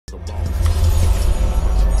We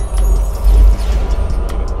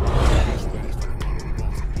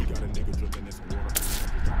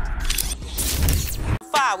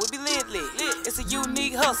be lit. It's a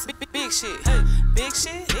unique hustle. Big shit. Hey. Big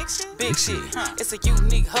shit. Big shit. Big shit. It's a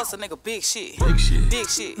unique hustle, nigga. Big shit. Big shit. Big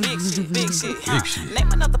shit. Big shit. Big shit. Big shit.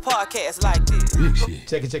 Name another podcast like this. Big shit.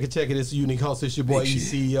 Check it. It's a unique hustle. It's your boy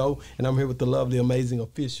CEO, and I'm here with the lovely, amazing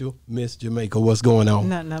official Miss Jamaica. What's going on?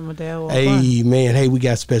 Nothing with that. Hey man, hey, we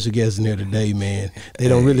got special guests in here today, man. They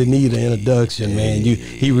don't really need an introduction, man.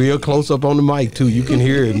 He real close up on the mic too. You can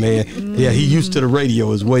hear it, man. Yeah, he used to the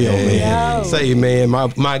radio as well, man. Say, man,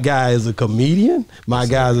 my guy is a comedian. My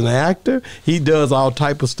guy's an actor. He does all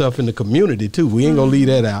type of stuff in the community too. We ain't gonna leave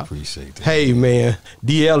that out. Appreciate that. Hey man,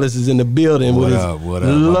 D Ellis is in the building with his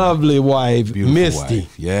lovely wife, Misti.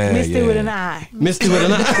 Wife. Yeah, Misti with an eye. Misti with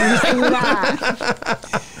an eye. Misti with an eye.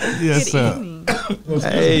 Yes, sir.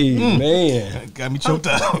 Hey man, got me choked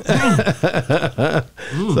out.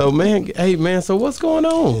 So man, hey man, so what's going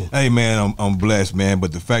on? Hey man, I'm blessed, man.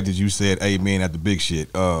 But the fact that you said amen at the big shit,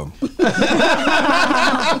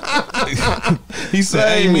 he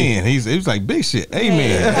said amen. He was like big shit,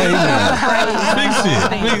 amen, amen, big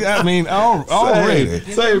shit. I mean, already.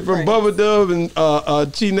 Say from Bubbadub and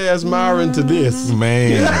Cheating Ass Myron to this,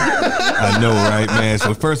 man. I know, right, man?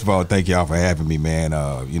 So first of all, thank y'all for having me, man.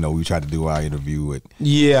 You know, we tried to do our interview at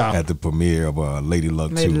the premiere of Lady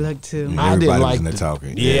Luck 2. Lady Luck 2. And I everybody didn't was like in there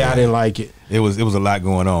talking. Yeah, I didn't like it. It was a lot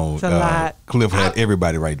going on. It's a lot. Cliff had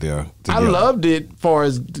everybody right there together. I loved it far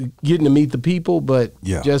as getting to meet the people, but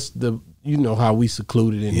Yeah. just you know how we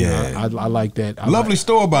secluded in here. I like that. Lovely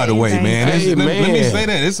store, by the way, man. Hey, Let me man. say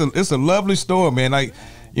that. It's a lovely store, man. Like,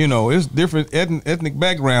 you know, it's different ethnic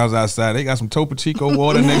backgrounds outside. They got some Topo Chico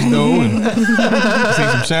water next door, and see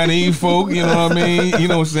some Chinese folk. You know what I mean? You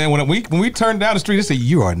know what I'm saying? When we turn down the street, they say,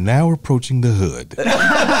 "You are now approaching the hood."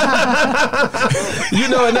 You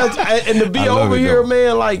know, and to be over here,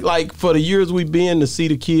 man. Like for the years we've been to see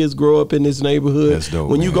the kids grow up in this neighborhood. That's dope,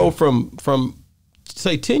 when you man. go from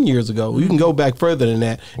say 10 years ago, you can go back further than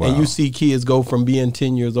that, and you see kids go from being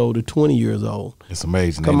 10 years old to 20 years old. It's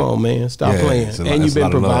amazing. Come on, man, stop playing. And you've been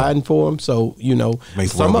providing for them, so you know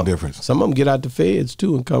makes a world of difference. Some of them get out the feds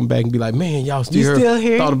too and come back and be like, "Man, y'all still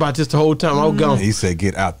here? Thought about this the whole time. I was gone." He said,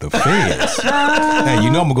 "Get out the feds." Hey,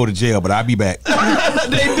 you know I'm gonna go to jail, but I'll be back.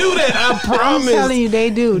 They do that. I promise. I'm telling you, they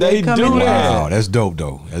do. They come do in that. there. Wow, that's dope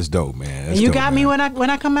though. That's dope, man. That's And you dope, got man. me when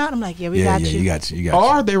I come out. I'm like, we got you. You got you.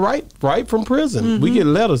 Or they right from prison. We get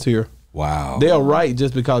letters here. Wow. They'll write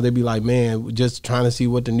just because they be like, "Man, we're just trying to see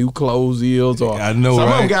what the new clothes is." Or I know, some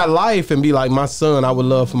right? of them got life and be like, "My son, I would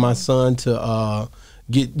love for my son to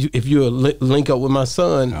get you, if you link up with my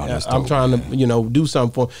son. that's I'm dope, trying to do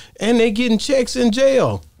something for him." And they getting checks in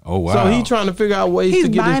jail. Oh wow. So he trying to figure out ways He's to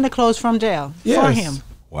get buying the clothes from jail for him.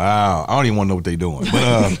 Wow. I don't even want to know what they doing.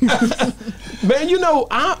 But Man, you know,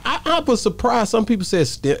 I was surprised. Some people said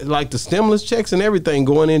like the stimulus checks and everything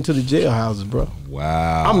going into the jailhouses, bro.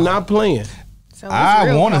 wow. I'm not playing. So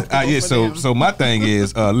I want to. So my thing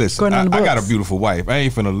is, listen. I got a beautiful wife. I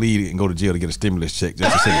ain't finna leave and go to jail to get a stimulus check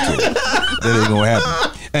just to send it to her. That ain't gonna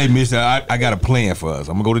happen. Hey, mister, I got a plan for us.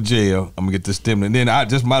 I'm gonna go to jail. I'm gonna get the stimulus. And then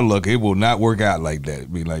just my luck, it will not work out like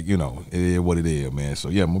that. Be like, it is what it is, man. So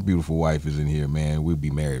yeah, my beautiful wife is in here, man. We'll be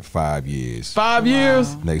married 5 years. 5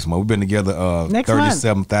 years? Next month. We've been together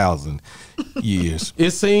 37,000 years.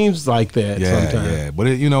 It seems like that sometimes. Yeah. But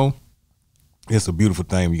it's a beautiful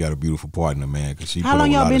thing. We got a beautiful partner, man. How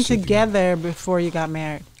long y'all been together before you got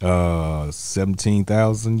married?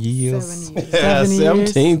 17,000 years. 7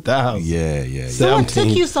 years. 17,000. Yeah. So what took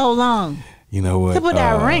you so long? You know what? To put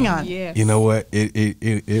that ring on. Yes. You know what?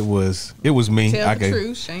 It was me. Tell the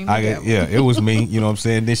truth, shame the devil. Yeah, it was me. You know what I'm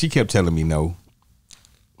saying? Then she kept telling me no.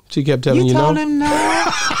 She kept telling you no? You told him no?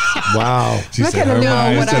 Wow. She Look said at her him.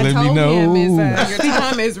 mind What is I telling me told no. him is your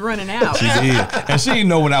time is running out. She did. And she didn't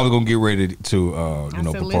know when I was gonna get ready to I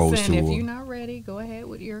said, propose listen, to if her. you're not ready, go ahead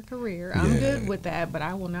with your career. I'm good with that, but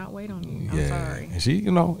I will not wait on you. I'm sorry. And she,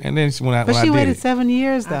 and then when I But she did waited it, 7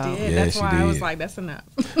 years though. I did. Yeah, That's she why I was did. like, that's enough.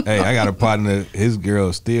 hey, I got a partner. His girl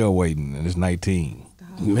is still waiting, and it's 19.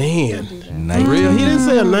 Man. 19. Real? He didn't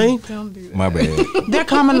say a name. Don't do that. My bad. They're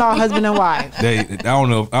common law husband and wife. I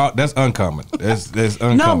don't know. That's uncommon. That's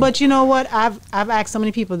uncommon. No, but you know what? I've asked so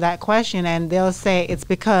many people that question, and they'll say it's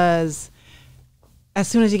because as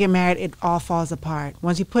soon as you get married, it all falls apart.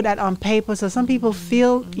 Once you put that on paper, so some people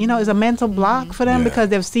feel, it's a mental block for them because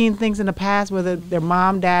they've seen things in the past, whether their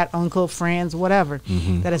mom, dad, uncle, friends, whatever,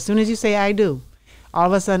 that as soon as you say I do, all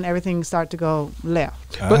of a sudden everything start to go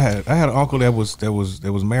left. I had an uncle that was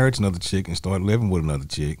married to another chick and started living with another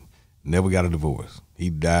chick. Never got a divorce. He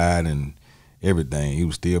died, and everything. He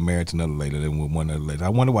was still married to another lady than with one other lady. I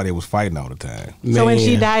wonder why they was fighting all the time. So when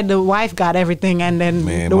she died, the wife got everything, and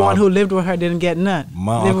then the one who lived with her didn't get none.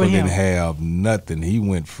 My uncle didn't have nothing. He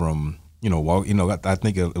went from I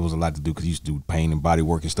think it was a lot to do because he used to do pain and body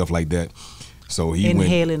work and stuff like that. So he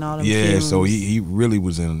inhaling all of fumes. So he really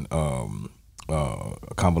was in a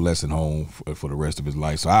convalescent home for the rest of his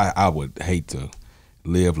life. So I would hate to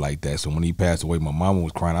live like that. So when he passed away, my mama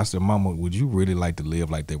was crying. I said, Mama, would you really like to live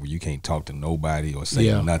like that where you can't talk to nobody or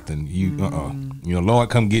say nothing? Lord,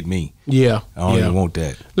 come get me. I don't even want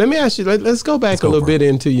that. Let me ask you, let's go back a little bit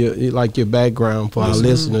into your background for our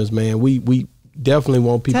listeners, man. We definitely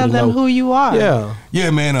want people to know. Tell them who you are. Yeah,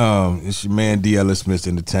 man. It's your man D Ellis, Mr.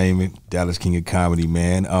 Entertainment, Dallas King of Comedy,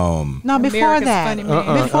 man. No, before that,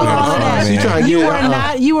 before all of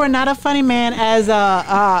that, you were not a funny man as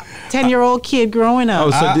a 10-year-old kid growing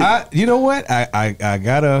up. You know what? I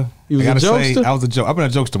gotta say, I was a joke. I've been a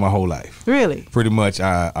jokester my whole life. Really? Pretty much.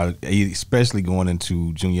 I especially going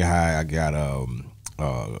into junior high, I got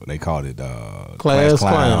they called it class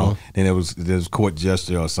clown. Then there was court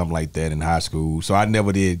jester or something like that in high school. So I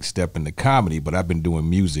never did step into comedy, but I've been doing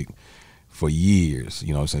music for years,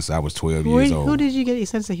 since I was 12 years old. Who did you get your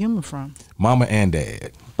sense of humor from? Mama and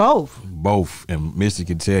dad. Both. And Missy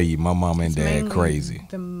can tell you, my mama and dad crazy.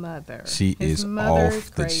 The mother. She is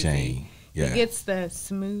off the chain. Yeah. He gets the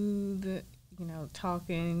smooth,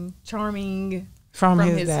 talking, charming from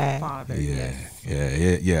his dad. Father. Yeah.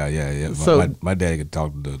 So my dad could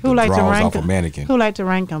talk the draws off a mannequin. Who like to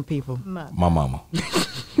rank on people? My mama.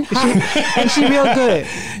 And she real good.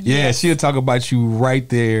 Yeah, she'll talk about you right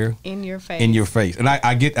there in your face. And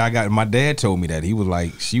I got my dad told me that. He was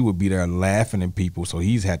like, she would be there laughing at people, so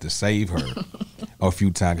he's had to save her a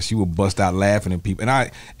few times because she would bust out laughing at people.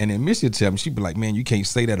 And then Missy would tell me, she'd be like, man, you can't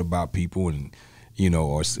say that about people, and and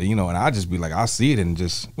I just be like, I see it and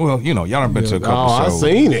just, y'all done been to a couple shows. I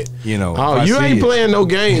seen it. You ain't playing no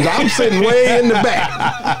games. I'm sitting way in the back.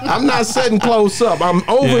 I'm not sitting close up. I'm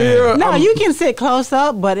over here. No, you can sit close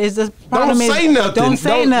up, but it's just don't say nothing. Don't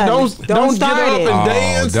say nothing. Don't get up and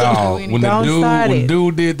dance. When the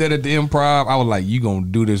dude did that at the Improv, I was like, you gonna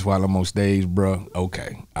do this while I'm on stage, bro?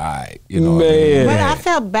 Okay, all right. Man. But I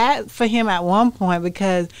felt bad for him at one point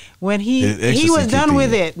because when he was done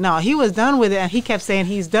with it. No, he was done with it, and he kept saying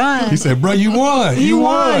he's done. He said, bro, you won. You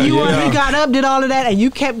won. He got up, did all of that, and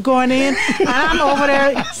you kept going in. And I'm over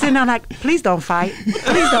there sitting there like, please don't fight.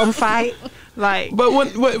 Please don't fight. Like, but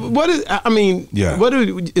what is? I mean, what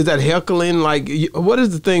is that heckling? Like, what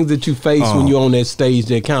is the things that you face when you're on that stage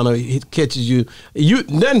that kind of catches you?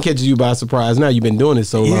 Nothing catches you by surprise. Now you've been doing it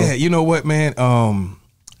so long. Yeah, you know what, man?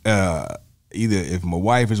 Either if my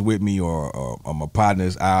wife is with me or my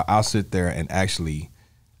partners, I'll sit there and actually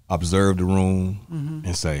observe the room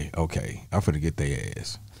and say, okay, I'm finna get their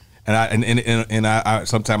ass. And I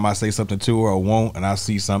sometimes I say something to her or won't, and I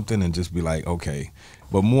see something and just be like, okay.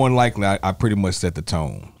 But more than likely, I pretty much set the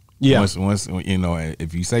tone. Yeah. Once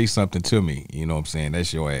if you say something to me, you know what I'm saying,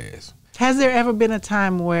 that's your ass. Has there ever been a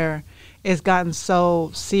time where it's gotten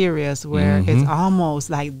so serious where it's almost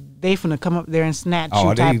like they finna come up there and snatch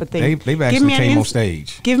you type of thing? They've actually came on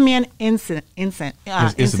stage. Give me an incident.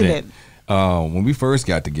 When we first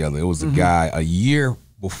got together, it was a guy a year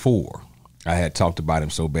before. I had talked about him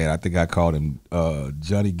so bad. I think I called him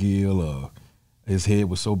Johnny Gill, or his head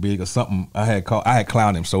was so big or something. I had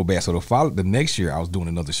clowned him so bad. So the next year I was doing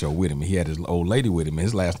another show with him, and he had his old lady with him.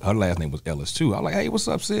 And her last name was Ellis too. I was like, hey, what's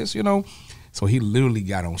up, sis? So he literally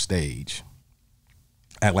got on stage,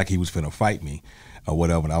 act like he was finna fight me or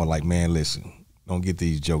whatever. And I was like, man, listen, don't get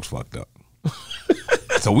these jokes fucked up.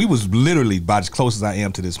 So we was literally about as close as I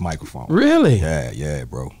am to this microphone. Really? Yeah,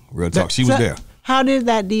 bro. Real talk. She was there. How did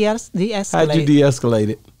that de-escalate? How'd you de-escalate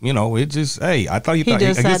it? It just, I thought I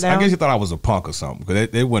guess he thought I was a punk or something, because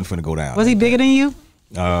it wasn't finna go down. Was he bigger than you?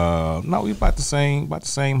 No, we about the same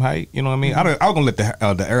height. You know what I mean? I was gonna let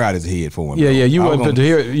the air out his head for him. Yeah, you wasn't to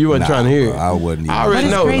hear it. You wasn't trying to hear it. I wasn't. I already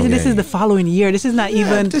know. But it's crazy. This is the following year. This is not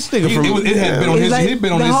even. This nigga it had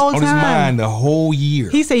been on his mind the whole year.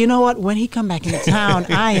 He said, you know what? When he come back into town,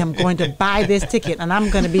 I am going to buy this ticket, and I'm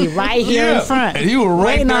going to be right here in front. And you were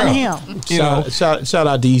right waiting there. On him. Shout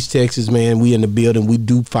out to East Texas, man. We in the building. We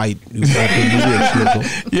do fight.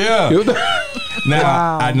 Yeah.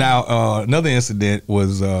 Now, another incident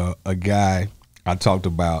was a guy I talked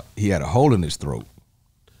about. He had a hole in his throat.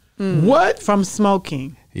 What? From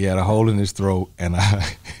smoking. He had a hole in his throat, and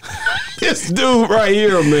this dude right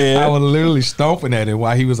here, man. I was literally stomping at him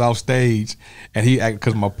while he was off stage, and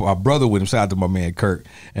because my brother with him, shout out to my man Kirk,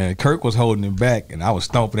 and Kirk was holding him back, and I was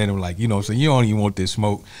stomping at him like, so you don't even want this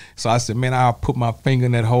smoke. So I said, man, I'll put my finger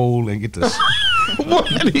in that hole and get the What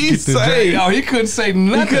did he say? Oh, he couldn't say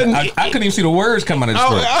nothing. I couldn't even see the words come out of his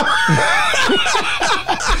throat.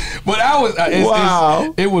 But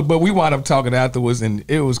wow. It was. But we wound up talking afterwards, and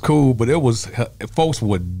it was cool. But it was folks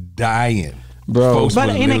were dying. Bro, but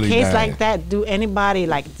in a case like that, do anybody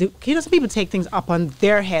some people take things up on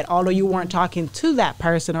their head, although you weren't talking to that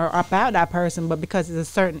person or about that person, but because it's a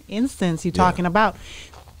certain instance you're talking about.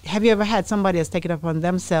 Have you ever had somebody that's taken up on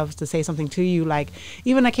themselves to say something to you, like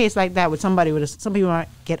even a case like that with somebody with some people might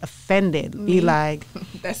get offended, be like,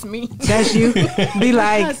 "That's me, that's you," be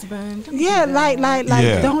like, "Husband,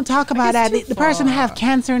 don't talk about that. The person have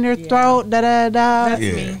cancer in their throat, da da da." That's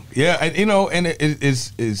me. Yeah, and and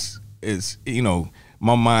it's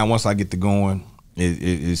my mind once I get to going,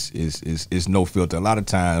 it's no filter. A lot of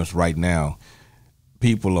times right now,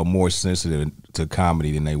 people are more sensitive to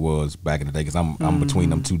comedy than they was back in the day because I'm between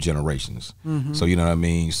them two generations. So you know what I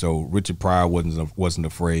mean. So Richard Pryor wasn't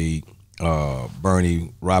afraid.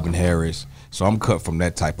 Bernie, Robin Harris. So I'm cut from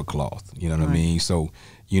that type of cloth. You know what I mean. So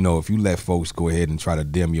if you let folks go ahead and try to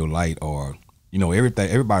dim your light, or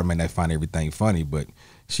everybody may not find everything funny, but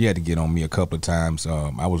she had to get on me a couple of times.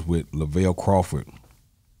 I was with Lavell Crawford,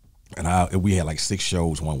 and we had like 6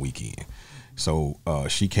 shows one weekend. So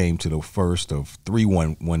she came to the first of 3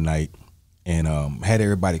 one night and had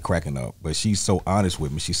everybody cracking up. But she's so honest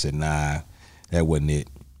with me. She said, nah, that wasn't it.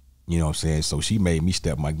 You know what I'm saying? So she made me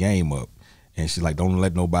step my game up. And she's like, don't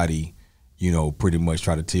let nobody, pretty much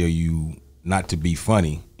try to tell you not to be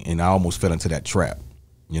funny. And I almost fell into that trap.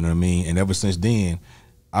 You know what I mean? And ever since then,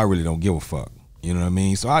 I really don't give a fuck. You know what I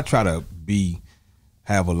mean? So I try to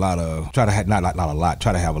have a little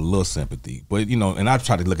sympathy, but and I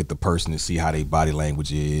try to look at the person and see how their body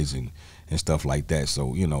language is and stuff like that.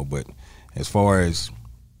 So but as far as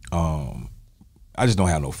I just don't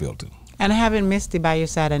have no filter. And having Misty by your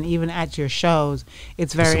side, and even at your shows,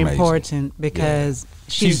 it's very important because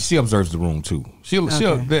she observes the room too. She'll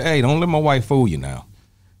hey, don't let my wife fool you now.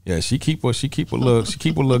 Yeah, she keep a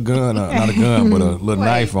little gun, not a gun, but a little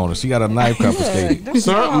knife on her. She got a knife confiscated.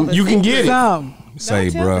 Something you can get it. Say,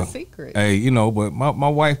 bro, hey, but my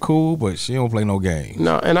wife cool, but she don't play no games.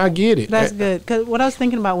 No, and I get it. That's good. Because what I was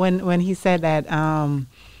thinking about when he said that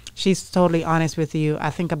she's totally honest with you, I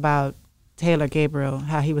think about Taylor Gabriel,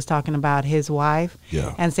 how he was talking about his wife,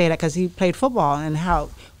 and say that because he played football, and how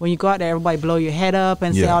when you go out there, everybody blow your head up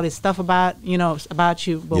and say all this stuff about you,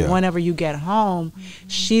 but whenever you get home,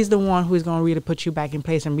 she's the one who's going to really put you back in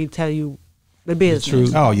place and really tell you the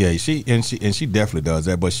business. Oh yeah, she definitely does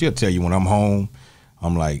that, but she'll tell you when I'm home.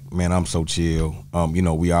 I'm like, man, I'm so chill.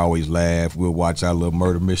 We always laugh. We'll watch our little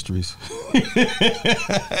murder mysteries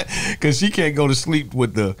because she can't go to sleep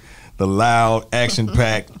with the loud,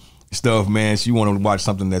 action-packed stuff, man. She want to watch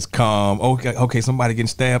something that's calm. Okay, somebody getting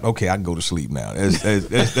stabbed. Okay, I can go to sleep now.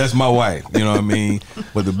 That's my wife. You know what I mean?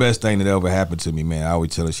 But the best thing that ever happened to me, man, I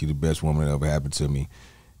always tell her she's the best woman that ever happened to me.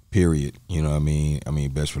 Period. You know what I mean?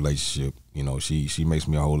 Best relationship. She makes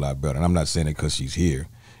me a whole lot better. And I'm not saying it because she's here.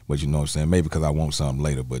 But you know what I'm saying? Maybe because I want something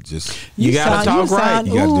later, but just you gotta talk right.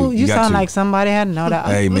 You sound like somebody had to know that.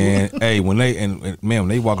 Hey man, when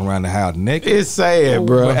they walk around the house naked, it's sad,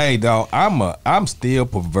 bro. But, hey dog, I'm still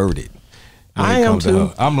perverted. I am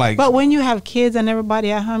too. I'm like, but when you have kids and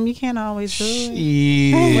everybody at home, you can't always do it.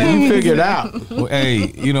 You figure it out. Well,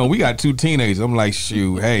 hey, we got 2 teenagers. I'm like,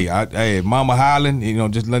 shoot, hey, Mama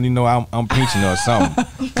hollering, just letting you know I'm pinching her or something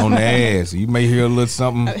on the ass. You may hear a little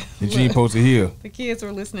something that you ain't supposed to hear. The kids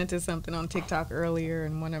were listening to something on TikTok earlier,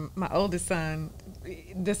 and one of my oldest son,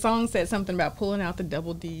 the song said something about pulling out the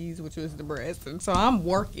double D's, which was the breast. And so I'm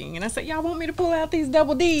working, and I said, y'all want me to pull out these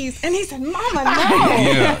double D's? And he said, Mama, no.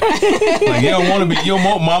 Yeah. Like, you don't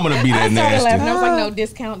want Mama to be that nasty. Laughing. I was like, no,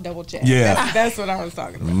 discount double check. Yeah. That's what I was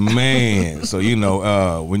talking about. Man, so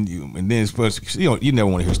when you never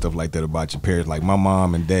want to hear stuff like that about your parents, like my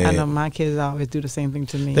mom and dad. I know my kids always do the same thing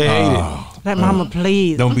to me. They hate it. Like, Mama,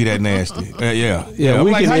 please. Don't be that nasty. Yeah.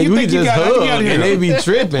 We like, we just hug and they be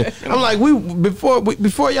tripping. I'm like,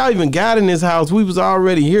 before y'all even got in this house, we was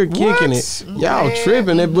already here kicking it. Y'all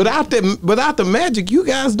tripping it. Without the magic, you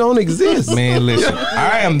guys don't exist. Man, listen,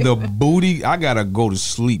 I am the booty. I gotta go to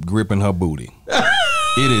sleep gripping her booty.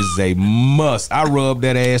 It is a must. I rub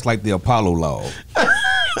that ass like the Apollo log.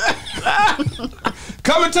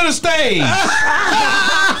 Coming to the stage.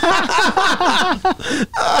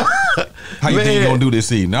 How you think you gonna do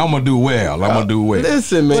this evening? I'm gonna do well.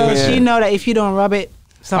 Listen, man. Well, she know that if you don't rub it,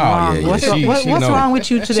 something wrong. What's wrong with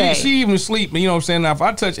you today? She even sleep. You know what I'm saying? Now, if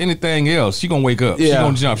I touch anything else, she gonna wake up. She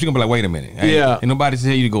gonna jump. She gonna be like, wait a minute. Ain't nobody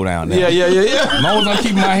tell you to go down there. Yeah. As long as I'm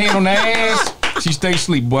keeping my hand on the ass, She stay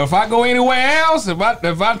asleep. But if I go anywhere else, if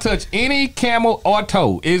I touch any camel or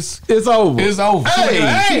toe, it's over. It's over.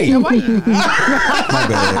 Hey. My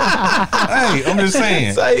bad. Hey, I'm just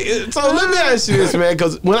saying. So let me ask you this, man,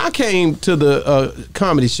 because when I came to the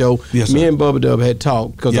comedy show, me and Bubbadub had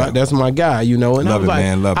talked, because that's my guy, you know, and I was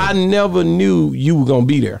like, I never knew you were going to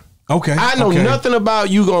be there. Okay. I know nothing about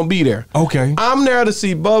you gonna be there. Okay. I'm there to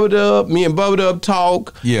see Bubbadub. Me and Bubbadub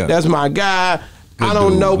talk. Yeah. That's my guy. Good I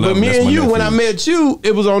don't dude. know, but me and you, when I met you,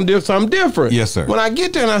 it was on something different. Yes, sir. When I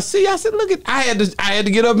get there and I said, look at, I had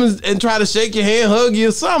to get up and try to shake your hand, hug you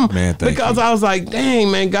or something. Man, thank because you. I was like,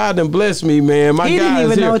 dang, man, God done blessed me, man. My he guy didn't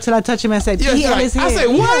even here. know until I touched him and said, D Ellis here. I said,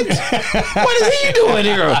 what? What is he doing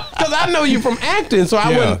here? Because I know you from acting, so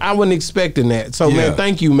I wasn't expecting that. So, man,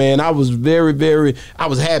 thank you, man. I was very, very, I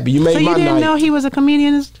was happy. You made my night. So you didn't know he was a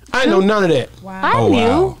comedian? I didn't know none of that. Wow. I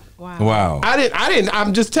knew. Wow. I didn't.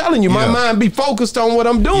 I'm just telling you, my mind be focused on what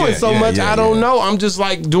I'm doing so much. I don't know. I'm just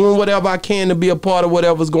like doing whatever I can to be a part of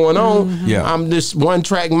whatever's going on. Yeah. I'm this one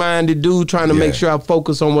track minded dude trying to make sure I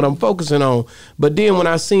focus on what I'm focusing on. But then when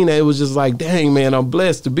I seen that, it was just like, dang, man, I'm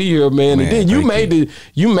blessed to be here, man. And then you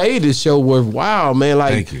made the show worthwhile, man.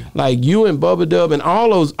 Like you and Bubbadub and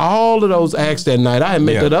all of those acts that night. I had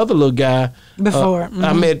met that other little guy before.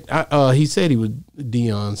 I met. He said he was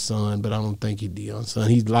Dion's son, but I don't think he's Dion's son.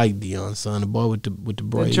 He's like Dion's son, the boy with the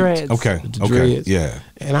braids. The dreads. Okay. With the dreads. Yeah.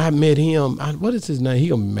 And I met him. What is his name? He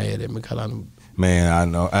gonna be mad at me because I don't. Man, I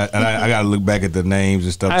know. I got to look back at the names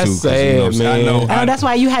and stuff too. Sad, man. I know. That's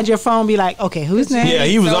why you had your phone be like, okay, whose name? Yeah,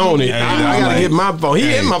 he was on it. I gotta get my phone.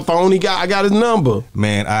 He in my phone. I got his number.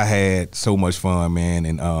 Man, I had so much fun, man,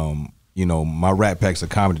 and you know, my Rat Packs of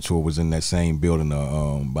Comedy tour was in that same building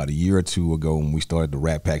about a year or two ago when we started the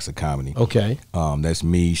Rat Packs of Comedy. Okay. That's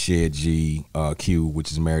me, Shed G, Q,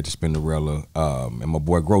 which is married to Spinderella, and my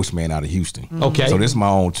boy Grossman out of Houston. Okay. So this is my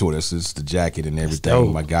own tour. This is the jacket and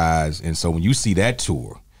everything, my guys. And so when you see that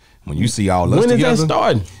tour, when you see all us together. When is that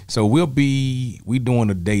starting? So we doing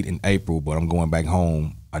a date in April, but I'm going back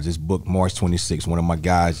home. I just booked March 26th. One of my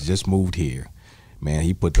guys just moved here. Man,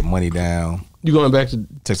 he put the money down. You going back to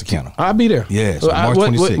Texarkana? I'll be there. Yeah, so March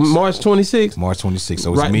 26th. March 26th? March 26th.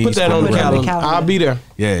 So it's right, me. Put that on the calendar. I'll be there.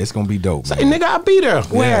 Yeah, it's gonna be dope. Say, nigga, I'll be there.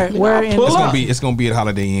 Where? It's gonna be at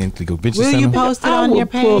Holiday Inn, the convention center. Will you post it on your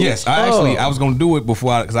page? Yes, I was gonna do it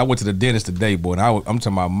before because I went to the dentist today, boy. And I'm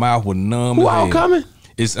talking about my mouth was numb. Who all coming?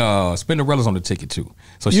 It's Spinderella's on the ticket too,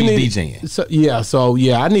 so she's DJing. So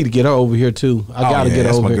I need to get her over here too. I gotta get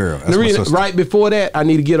that's over my here. girl. That's my sister. Right before that, I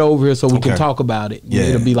need to get over here so we can talk about it. Yeah,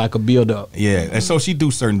 it'll be like a build up. Yeah, and so she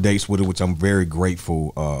do certain dates with her, which I'm very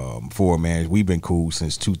grateful for. Man, we've been cool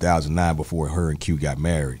since 2009 before her and Q got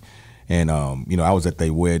married, and you know I was at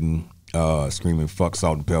their wedding. Screaming fuck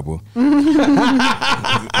salt and pepper.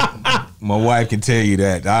 My wife can tell you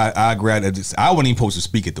that. I wasn't even supposed to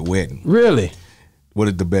speak at the wedding. Really? What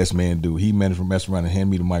did the best man do? He managed to mess around and hand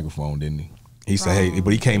me the microphone, didn't he? He said, hey,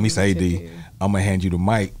 but he came, he said, hey, D, I'm going to hand you the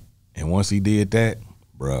mic. And once he did that,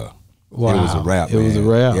 bruh, wow. It was a wrap, man. It was a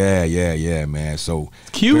wrap. Yeah, man. So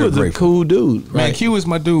Q is a cool dude, right? Man, Q is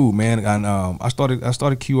my dude, man. And I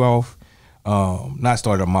started Q off, not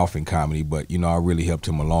started him off in comedy, but, you know, I really helped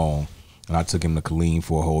him along. And I took him to Colleen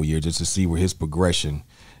for a whole year just to see where his progression.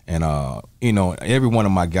 And, you know, every one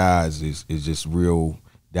of my guys is just real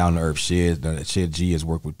down to earth. Shed G has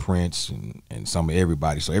worked with Prince and some of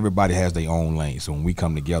everybody. So everybody has their own lane. So when we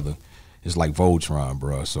come together, it's like Voltron,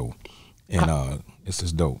 bro. So, and it's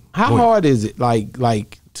just dope. How hard is it,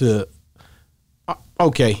 like to,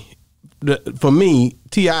 okay, for me,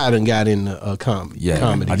 T.I. done got into comedy. Yeah,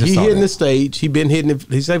 comedy. I just He saw hitting that. the stage. He been hitting it,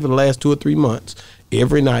 he said, for the last 2 or 3 months.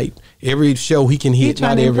 Every night, every show he can hit,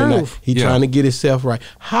 not every night. He trying to get himself right.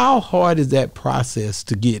 How hard is that process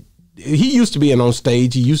to get? He used to being on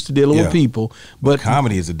stage. He used to dealing with people, but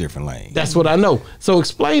comedy is a different lane. That's what I know. So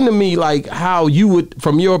explain to me, like, how you would,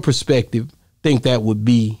 from your perspective, think that would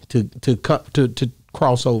be to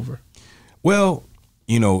cross over. Well,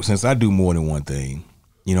 you know, since I do more than one thing,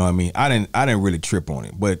 you know what I mean? I didn't really trip on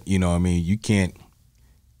it, but you know what I mean, you can't,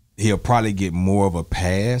 he'll probably get more of a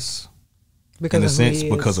pass in a sense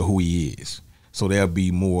because of who he is. So they'll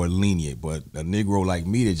be more lenient, but a Negro like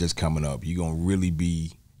me that's just coming up, you're going to really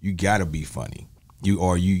be, you got to be funny. You know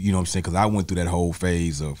what I'm saying? Because I went through that whole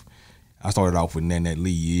phase of, I started off with Nanette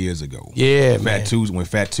Lee years ago. Yeah, Fat Tuesday, when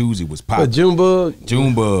Fat Tuesday was popping.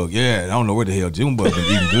 Junebug, yeah. I don't know where the hell Junebug been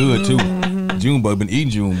eating good too. Junebug been eating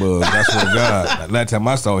Junebug. I swear to God. Last time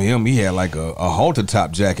I saw him, he had like a halter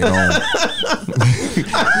top jacket on.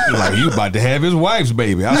 Like he was about to have his wife's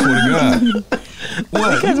baby. I swear to God.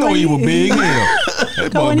 What? You know he was big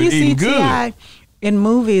hell. When you see T.I. in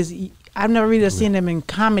movies, I've never really seen him in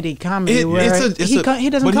comedy where he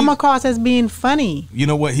doesn't come across as being funny. You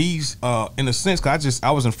know what? He's in a sense, cause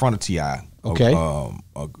I was in front of T.I.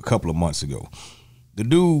 A couple of months ago. The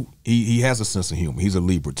dude, he has a sense of humor. He's a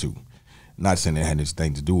Libra too. Not saying it had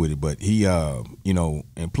anything to do with it, but he, you know,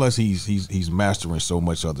 and plus he's mastering so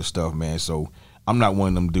much other stuff, man. So I'm not one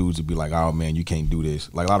of them dudes to be like, oh man, you can't do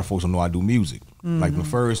this. Like a lot of folks don't know I do music. Like the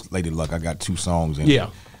first Lady Luck, I got 2 songs in it.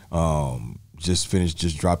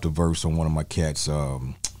 Just dropped a verse on one of my cats'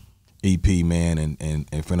 EP, man, and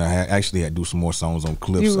finna actually had to do some more songs on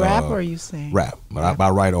clips. You rap or you sing? Rap, but I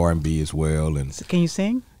write R&B as well. And so can you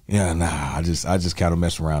sing? Yeah, nah, I just kind of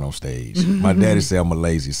mess around on stage. My daddy said I'm a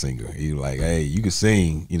lazy singer. He was like, hey, you can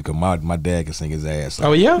sing, you know, cause my dad can sing his ass off.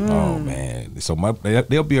 Oh yeah. Oh man. So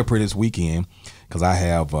they'll be up here this weekend because I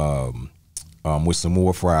have with some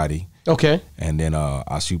more Friday. Okay. And then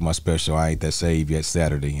I shoot my special I Ain't That Saved Yet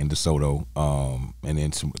Saturday in DeSoto. And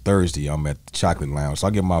then Thursday I'm at the Chocolate Lounge. So I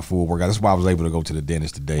get my full workout. That's why I was able to go to the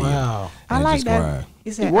dentist today. Wow. I like that. Grind.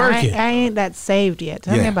 You said I ain't that saved yet.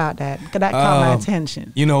 Tell me about that. Cause that caught my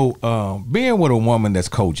attention. You know, being with a woman that's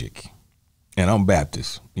Kojic, and I'm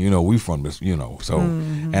Baptist. You know, we from this. You know, so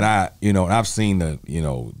and I've seen the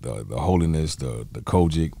the holiness, the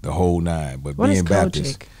Kojic, the whole nine. But what being is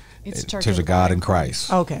Baptist. Kojic? It's Church of God in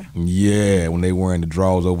Christ. Okay. Yeah, when they wearing the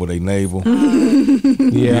drawers over their navel.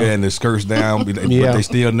 Yeah, and the skirts down, but they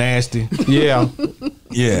still nasty. Yeah.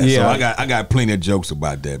 So I got plenty of jokes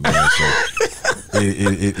about that, man. So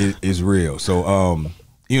it's real. So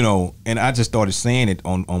you know, and I just started saying it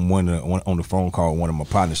on the phone call with one of my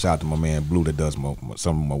partners. Shout out to my man Blue that does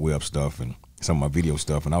some of my web stuff and some of my video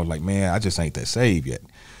stuff. And I was like, man, I just ain't that saved yet.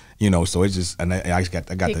 You know, so it's just, and I got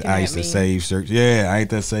the I Ain't That Saved shirts. Yeah, I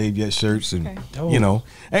Ain't That Saved Yet shirts, and you know,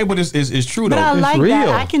 hey, but it's true though. But I like it's real. that.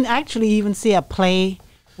 I can actually even see a play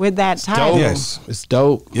with that title. Yes, it's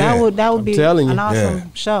dope. Yeah. That would be an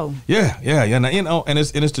awesome show. Yeah. Now, you know, and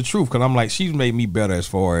it's the truth because I'm like, she's made me better as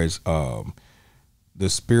far as the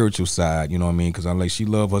spiritual side. You know what I mean? Because I'm like, she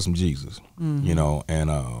love us some Jesus. You know,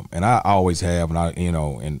 and I always have, and I, you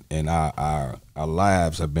know, and our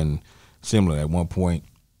lives have been similar. At one point,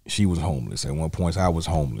 she was homeless. At one point, I was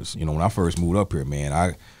homeless. You know, when I first moved up here,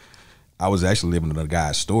 man, I was actually living in a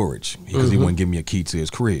guy's storage because he wouldn't give me a key to his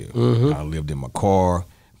crib. I lived in my car,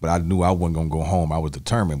 but I knew I wasn't gonna go home. I was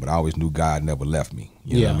determined, but I always knew God never left me.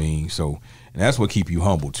 You know what I mean? So, and that's what keep you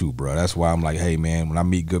humble too, bro. That's why I'm like, hey, man, when I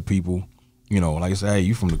meet good people, you know, like I say, hey,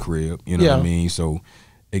 you from the crib, you know what I mean? So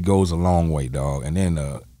it goes a long way, dog. And then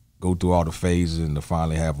go through all the phases and to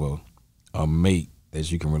finally have a mate that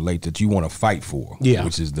you can relate that you want to fight for,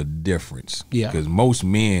 which is the difference. Because most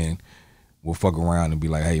men will fuck around and be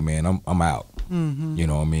like, hey, man, I'm out. You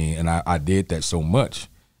know what I mean? And I did that so much,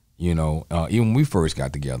 you know, even when we first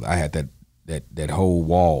got together, I had that whole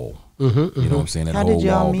wall, you know what I'm saying? That How whole did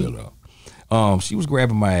y'all wall meet? built up. She was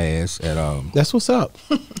grabbing my ass at That's what's up.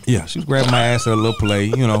 Yeah, she was grabbing my ass at a little play,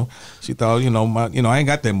 you know. She thought, you know, I ain't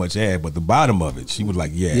got that much ass, but the bottom of it, she was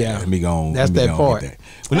like, let me go on. That's that part.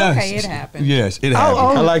 But now, it happened. Yes, it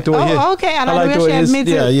happened. I like the way okay. I like the way she admits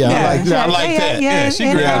it. I like that. Yeah,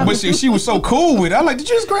 she grabbed, but she was so cool with it. I like, did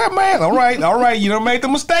you just grab my ass? All right, you done made the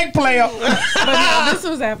mistake, player. But no, this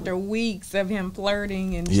was after weeks of him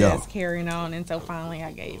flirting and just carrying on, and so finally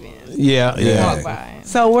I gave in. Yeah. By.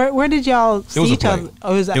 So where did y'all see each other?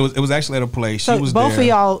 It was actually at a play. She was both there. of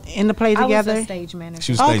y'all in the play together? I was a stage manager.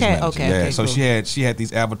 She was stage manager. Okay, so cool. she had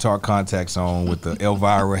these avatar contacts on with the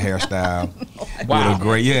Elvira hairstyle. Wow. With a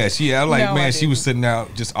great, I was like, man, she was sitting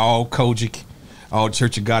out just all Kojic, all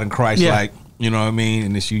Church of God in Christ, like, you know what I mean?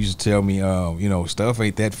 And then she used to tell me, you know, stuff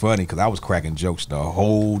ain't that funny because I was cracking jokes the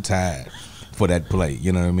whole time for that play.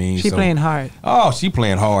 You know what I mean? She playing hard. Oh, she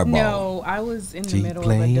playing hardball. No, I was in the middle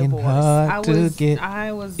of a divorce.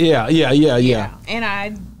 I was. Yeah. And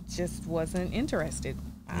I just wasn't interested.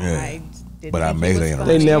 I didn't. But I think made he was her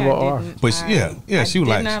funny. They never are. But she was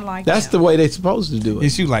like, not like That's him. the way they supposed to do and it.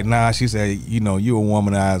 she was like, nah. She said, you know, you a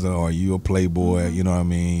womanizer or you a playboy. You know what I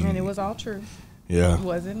mean? And it was all true. Yeah,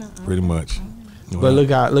 Wasn't it? pretty much. But look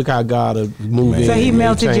how God moved in. So he and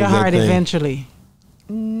melted changed your that heart thing. eventually.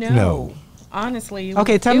 No. Honestly.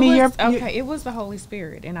 Okay, tell me it was the Holy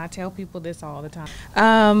Spirit, and I tell people this all the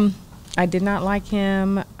time. I did not like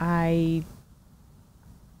him.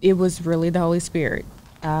 It was really the Holy Spirit.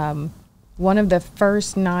 One of the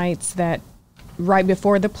first nights that right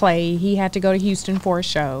before the play, he had to go to Houston for a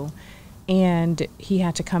show, and he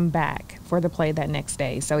had to come back for the play that next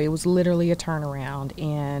day. So it was literally a turnaround,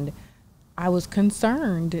 and I was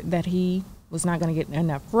concerned that he was not going to get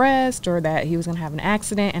enough rest or that he was going to have an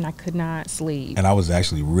accident, and I could not sleep. And I was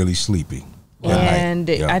actually really sleepy. And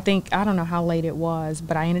I don't know how late it was,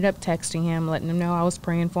 but I ended up texting him, letting him know I was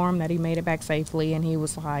praying for him, that he made it back safely. And he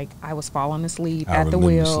was like, I was falling asleep at the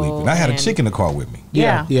wheel. And I had a chick in the car with me.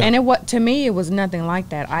 Yeah. And to me, it was nothing like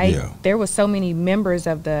that. There was so many members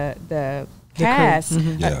of the cast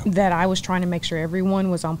that I was trying to make sure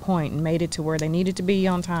everyone was on point and made it to where they needed to be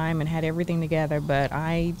on time and had everything together. But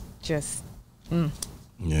I just, I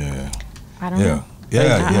don't know.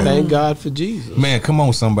 Yeah. Thank God for Jesus. Man, come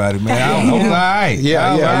on, somebody, man. I was all right.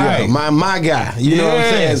 Yeah. My guy. You know what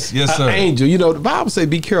I'm saying? Yes, sir. Angel. You know, the Bible says,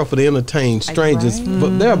 be careful to entertain strangers,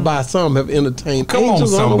 but thereby some have entertained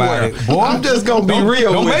angels somebody. Boy, I'm just going to be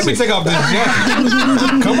real don't with make you. me take off this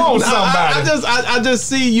jacket. Come on, somebody. I just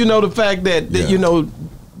see, the fact that,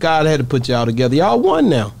 God had to put y'all together. Y'all won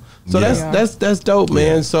now. So that's dope,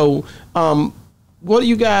 man. So, where are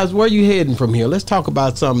you heading from here? Let's talk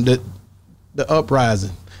about something the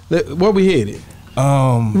uprising. Where we headed?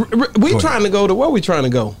 We trying to go to where we trying to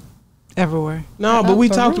go? Everywhere. No, but we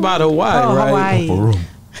talked about Hawaii, right? Hawaii.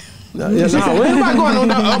 No, we're not going on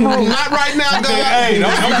the upper room. Not right now, dog. Hey,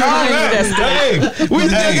 we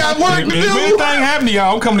still got work to do. If anything happen to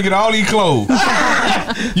y'all, I'm coming to get all these clothes.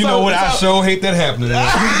 You know what? I sure hate that happening.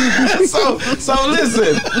 So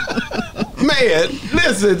listen, man.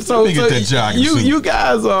 Listen. So you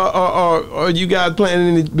guys are you guys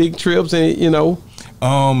planning any big trips?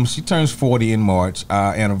 And she turns 40 in March.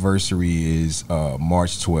 Our anniversary is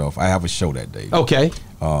March 12th. I have a show that day. Okay.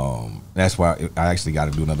 That's why I actually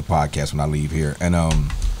got to do another podcast when I leave here, and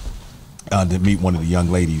to meet one of the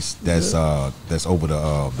young ladies that's over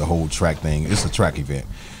the whole track thing. It's a track event,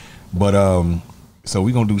 but so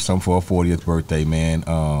we're gonna do something for her 40th birthday, man.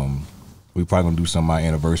 We probably gonna do some my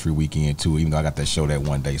anniversary weekend too, even though I got that show that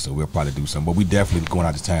one day, so we'll probably do something. But we definitely going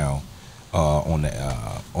out of town on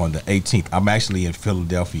the 18th. I'm actually in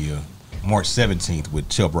Philadelphia March 17th with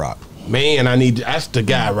Chubb Rock. Man, that's the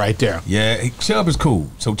guy right there. Yeah, Chubb is cool.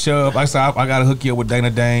 So Chubb, I gotta hook you up with Dana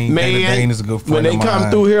Dane. Man, Dana Dane is a good friend when they come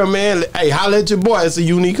through here, man, hey, holla at your boy. It's a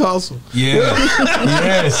unique hustle. Yeah,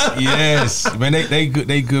 yes. Man,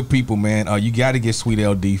 they good people, man. You got to get Sweet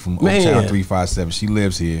LD from Uptown 357. She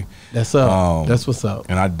lives here. That's up. That's what's up.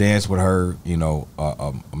 And I dance with her,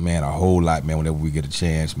 man, a whole lot, man. Whenever we get a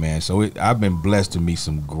chance, man. So I've been blessed to meet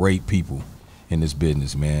some great people in this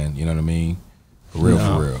business, man. You know what I mean? For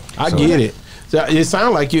real. I get it. So it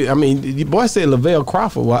sounds like you. I mean, your boy said Lavell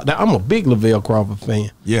Crawford. Well, I'm a big Lavell Crawford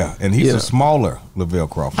fan. Yeah, and he's a smaller Lavell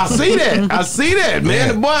Crawford. I see that,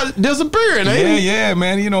 man. The boy disappearing, ain't he? Yeah,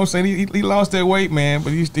 man. You know what I'm saying? He lost that weight, man,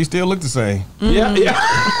 but he still look the same. Yeah.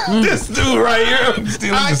 This dude right here,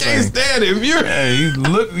 still I can't stand him. He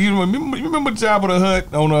look. You remember Jabba the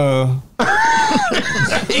Hutt on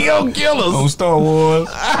he gonna kill us on Star Wars.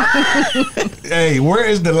 Hey, where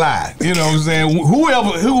is the lie? You know what I'm saying?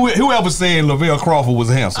 Whoever said Lavell Crawford was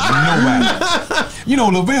handsome? Nobody.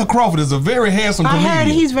 Lavell Crawford is a very handsome comedian. I heard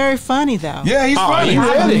he's very funny though. Yeah, he's funny. He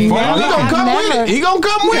gonna come with it. He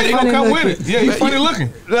gonna come with it. Yeah, he's funny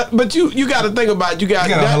looking. But you got to think about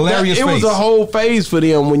got a hilarious face. It was a whole phase for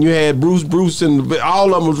them when you had Bruce and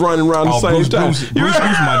all of them was running around the same time. Bruce,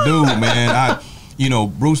 my dude, man.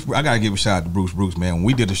 Bruce, I gotta give a shout out to Bruce, man. When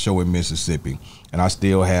we did a show in Mississippi, and I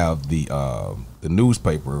still have the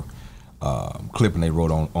newspaper clipping they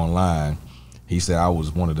wrote online. He said I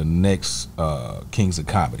was one of the next kings of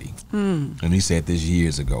comedy, and he said this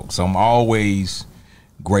years ago. So I'm always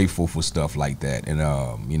grateful for stuff like that. And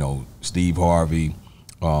Steve Harvey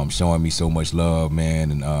showing me so much love,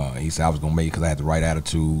 man. And he said I was gonna make it because I had the right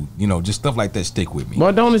attitude. Just stuff like that stick with me.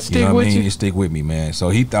 Why don't it stick with you? It stick with me, man. So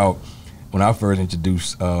he thought. When I first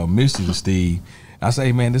introduced Misty to Steve, I say,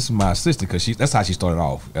 hey, man, this is my assistant, because that's how she started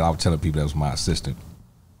off. And I was telling people that was my assistant.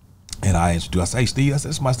 And I introduced, I said, hey, Steve, this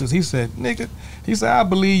is my sister. He said, nigga, I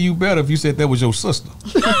believe you better if you said that was your sister.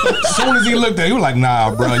 As soon as he looked at it, he was like,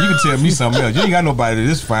 nah, bro, you can tell me something else. You ain't got nobody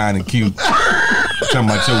this fine and cute. Talking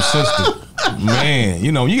about your sister. Man,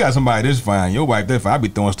 you got somebody this fine. Your wife that fine. I be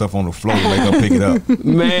throwing stuff on the floor to make her pick it up.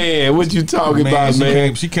 Man, what you talking about,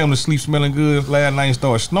 man? She came to sleep smelling good last night and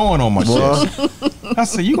started snoring on my chest. I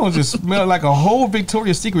said, you gonna just smell like a whole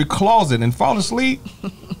Victoria's Secret closet and fall asleep?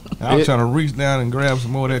 And I was trying to reach down and grab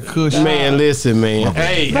some more of that cushion. Man, listen, man.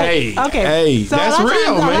 Hey, so that's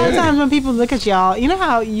real, man. A lot of times when people look at y'all, you know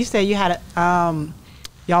how you say you had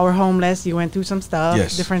y'all were homeless, you went through some stuff,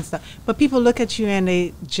 different stuff. But people look at you and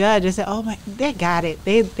they judge and say, oh my, they got it.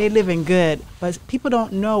 They living good. But people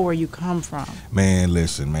don't know where you come from. Man,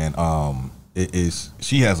 listen, man.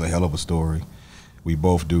 She has a hell of a story. We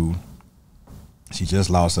both do. She just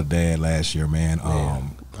lost her dad last year, man.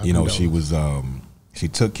 She was She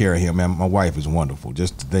took care of him, man. My wife is wonderful.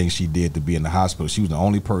 Just the things she did to be in the hospital. She was the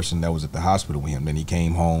only person that was at the hospital with him. Then he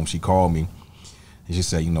came home. She called me, and she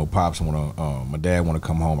said, Pops my dad want to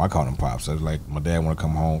come home. I called him Pops. I was like, my dad want to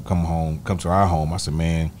come to our home. I said,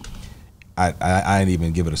 man, I didn't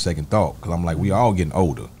even give it a second thought because I'm like, we all getting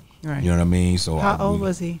older. Right. You know what I mean? So how old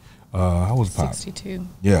was he? I was Pops. 62.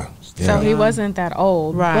 Yeah. So he wasn't that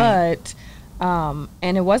old, right? But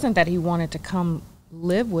and it wasn't that he wanted to come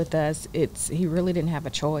live with us. He really didn't have a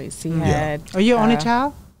choice. He had. Are you only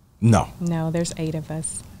child? No, there's 8 of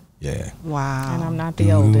us. Yeah. Wow. And I'm not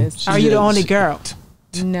the oldest. Are you the only girl?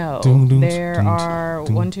 No, there are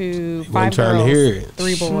 1, 2, 5 girls,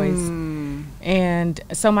 3 boys. And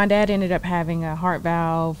so my dad ended up having a heart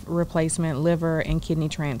valve replacement, liver and kidney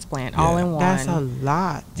transplant all in one. That's a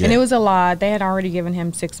lot. And it was a lot. They had already given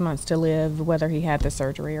him 6 months to live, whether he had the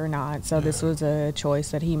surgery or not. So this was a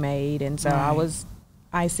choice that he made. And so I was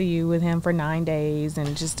ICU with him for 9 days,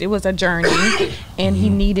 and it was a journey. And he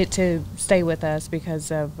needed to stay with us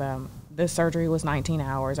because of the surgery was 19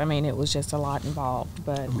 hours. I mean, it was just a lot involved.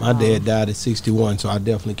 But my dad died at 61, so I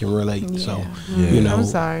definitely can relate. So I'm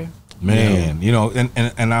sorry. Man,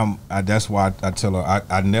 and that's why I tell her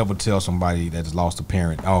I never tell somebody that's lost a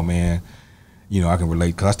parent, oh man, I can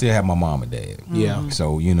relate because I still have my mom and dad. Yeah.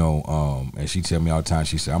 So and she tell me all the time,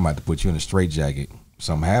 she said, I'm about to put you in a straitjacket.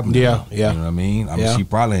 Something happened. Yeah. You know what I mean? I mean, she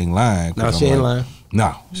probably ain't lying. No, she ain't lying.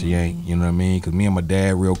 No, she ain't. You know what I mean? Because me and my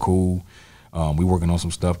dad real cool. We working on some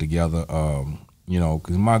stuff together.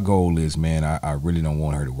 Because my goal is, man, I really don't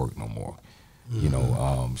want her to work no more.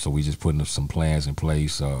 So we just putting some plans in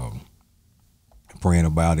place. Praying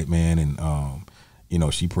about it, man,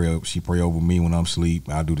 and she pray over me when I'm asleep.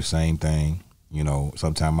 I do the same thing.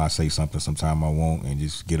 Sometimes I say something, sometimes I won't, and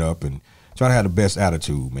just get up and try to have the best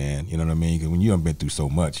attitude, man. You know what I mean? Because when you haven't been through so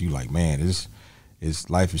much, you like, man,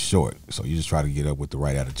 life is short, so you just try to get up with the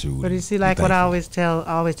right attitude. But you see, like what I always tell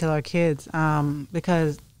our kids,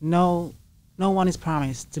 because no one is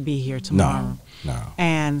promised to be here tomorrow. No.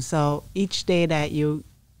 And so each day that you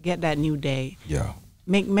get that new day,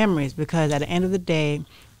 make memories, because at the end of the day,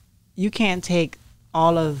 you can't take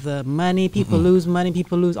all of the money. People lose money,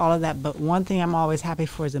 people lose all of that. But one thing I'm always happy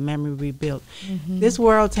for is the memory we built. This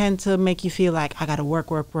world tends to make you feel like I got to work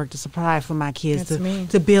to supply for my kids, to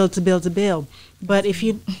build. But if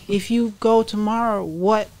you go tomorrow,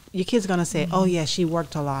 what your kid's gonna say, oh yeah, she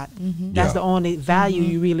worked a lot. That's the only value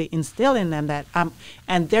you really instill in them, that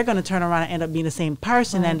and they're gonna turn around and end up being the same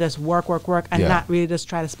person and just work and not really just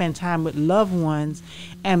try to spend time with loved ones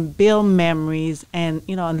and build memories and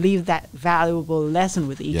and leave that valuable lesson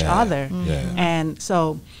with each other. And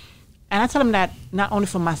so, and I tell them that not only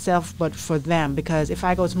for myself but for them, because if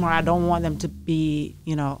I go tomorrow, I don't want them to be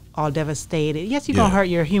all devastated. Yes, you're gonna hurt,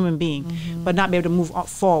 you're a human being, but not be able to move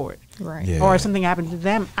forward. Right. Yeah. Or if something happened to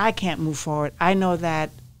them, I can't move forward. I know that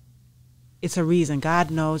it's a reason. God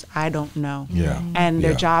knows, I don't know. Yeah. And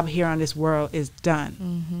their job here on this world is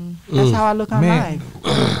done. That's how I look on life.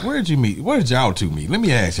 Where did y'all two meet? Let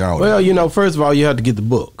me ask y'all. Well, first of all, you have to get the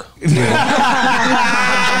book.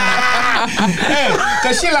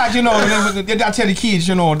 Cause she like, I tell the kids,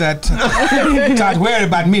 that worried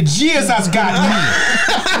about me. Jesus got me.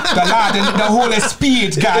 The Holy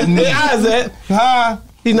Spirit got me. How's that? Huh?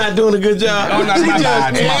 He's not doing a good job. Oh, that's my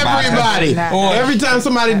bad. Everybody. Every time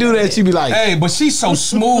somebody do that, she be like, hey, but she's so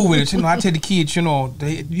smooth with it. I tell the kids,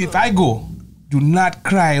 if I go, do not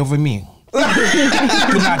cry over me. Do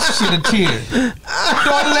not shed a tear.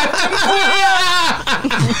 Don't let them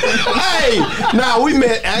Hey, now we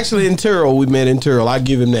met actually in Terrell. I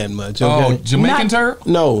give him that much. Okay? Oh, Jamaican Terrell?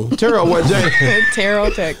 No, Terrell.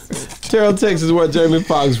 Terrell, Texas. Terrell, Texas, where Jamie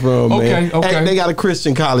Foxx from, man. Okay. They got a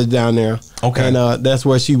Christian college down there. Okay. And that's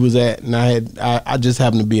where she was at, and I just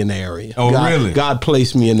happened to be in the area. Oh, really? God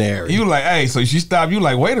placed me in the area. You like, hey, so she stopped. You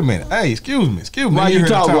like, wait a minute. Hey, excuse me. Why you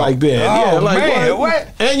talk like that? Oh, yeah, like, man, what?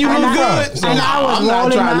 And you look good. And I was I'm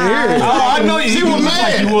not trying to hear it. Oh, I know you. She was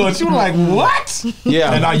mad. Like you was. She was like, what?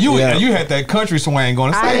 Yeah. And you had that country swing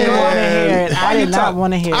going. I didn't want to hear it. I did not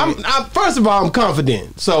want to hear it. First of all, I'm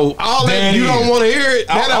confident. So all that you don't want to hear it,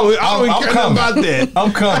 I don't care about that.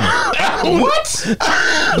 I'm coming. What? So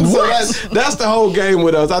that's the whole game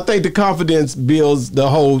with us. I think the confidence builds the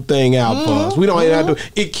whole thing out for us. We don't even have to.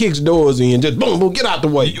 It kicks doors in. Just boom, boom, get out the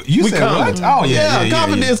way. You said what? Oh yeah.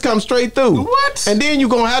 Confidence comes straight through. What? And then you're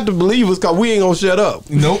gonna have to believe us because we ain't gonna shut up.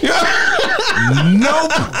 Nope. Nope.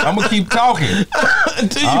 I'm gonna keep talking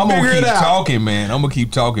until you figure it out. I'm gonna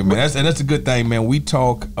keep talking, man. That's a good thing, man. We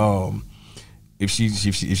talk. If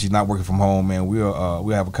she's not working from home, man, we'll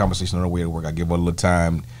have a conversation on the way to work. I give her a little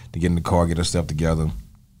time to get in the car, get her stuff together,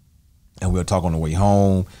 and we'll talk on the way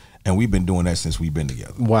home. And we've been doing that since we've been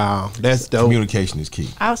together. Wow, that's dope. Communication is key.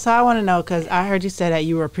 So I want to know, because I heard you say that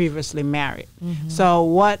you were previously married. So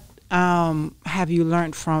what have you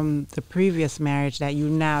learned from the previous marriage that you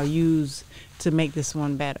now use to make this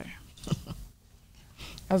one better?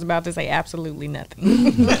 I was about to say absolutely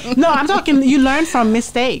nothing. No, I'm talking, you learn from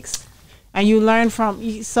mistakes. And you learn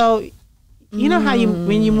from, so you know how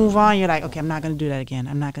when you move on, you're like, okay, I'm not going to do that again.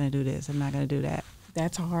 I'm not going to do this. I'm not going to do that.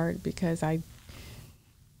 That's hard because I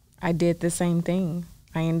did the same thing.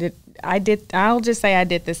 I'll just say I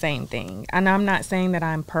did the same thing. And I'm not saying that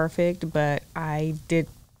I'm perfect, but I did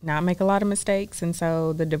not make a lot of mistakes. And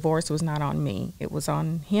so the divorce was not on me. It was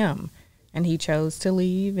on him. And he chose to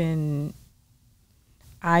leave. And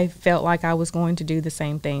I felt like I was going to do the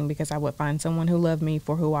same thing because I would find someone who loved me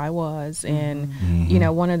for who I was. And, you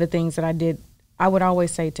know, one of the things that I would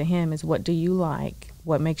always say to him is, what do you like?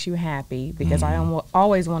 What makes you happy? Because I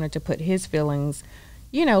always wanted to put his feelings,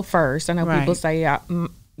 you know, first. I know people say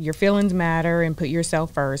your feelings matter and put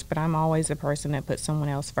yourself first, but I'm always the person that puts someone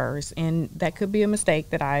else first. And that could be a mistake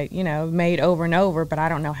that I, you know, made over and over, but I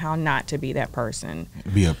don't know how not to be that person.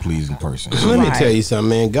 Be a pleasing person. Let me tell you something,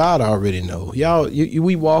 man. God already know. Y'all,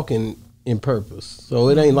 we walk in purpose. So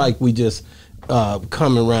it ain't like we just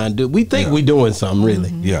come around. We think we doing something, really.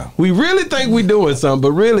 Yeah. We really think we doing something,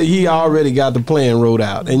 but really he already got the plan wrote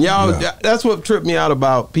out. And y'all, that's what tripped me out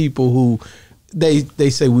about people who, they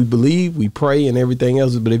say we believe, we pray, and everything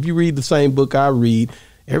else. But if you read the same book I read,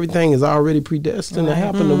 everything is already predestined to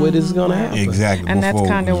happen the way this is going to happen. Exactly. And that's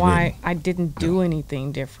kind of why I didn't do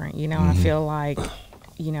anything different. You know, I feel like,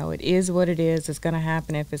 you know, it is what it is. It's going to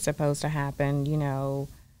happen if it's supposed to happen. You know,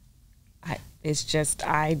 it's just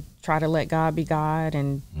I try to let God be God.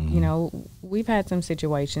 And, you know, we've had some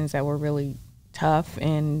situations that were really tough,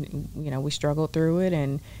 and you know, we struggled through it,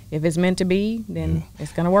 and if it's meant to be, then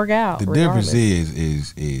it's gonna work out. The regardless.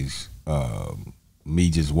 difference is me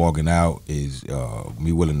just walking out is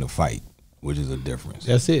me willing to fight, which is a difference.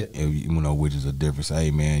 That's it. And, you know, which is a difference. Hey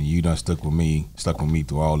man, you done stuck with me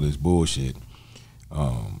through all this bullshit.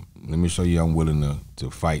 Let me show you I'm willing to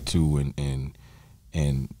fight too, and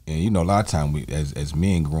you know, a lot of time we as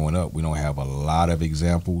men growing up, we don't have a lot of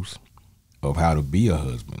examples of how to be a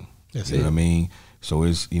husband. That's you know what I mean? So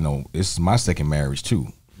it's, you know, it's my second marriage too.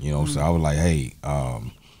 You know, so I was like, hey, I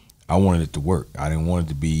wanted it to work. I didn't want it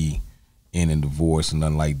to be in a divorce and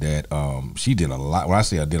nothing like that. She did a lot. When I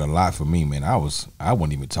say I did a lot for me, man, I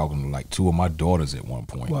wasn't even talking to like two of my daughters at one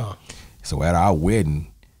point. Wow. So at our wedding,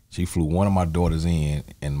 she flew one of my daughters in,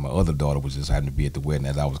 and my other daughter was just having to be at the wedding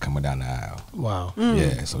as I was coming down the aisle. Wow.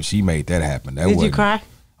 Yeah, so she made that happen. Did you cry?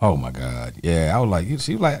 Oh my God! Yeah, I was like,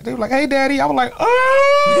 she was like, they were like, "Hey, Daddy!" I was like,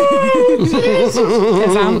 "Oh, Jesus!"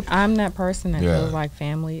 Because I'm that person that feels like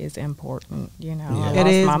family is important. You know, I it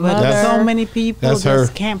is. my But mother. so many people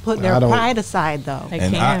just can't put their pride aside, though. They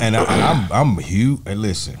and can't. I'm huge. And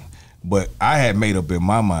listen, but I had made up in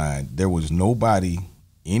my mind there was nobody,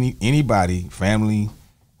 anybody, family,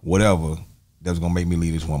 whatever, that was gonna make me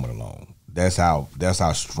leave this woman alone. That's how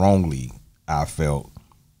strongly I felt.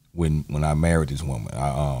 When I married this woman,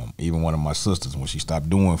 even one of my sisters, when she stopped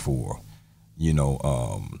doing for her, you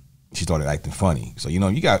know, she started acting funny. So, you know,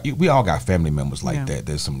 we all got family members like that.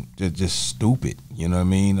 There's some just stupid. You know what I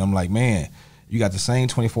mean? I'm like, man, you got the same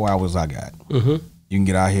 24 hours I got. You can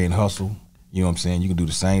get out here and hustle. You know what I'm saying? You can do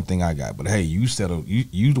the same thing I got. But hey, you settle.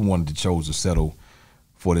 You the one that chose to settle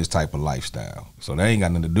for this type of lifestyle. So that ain't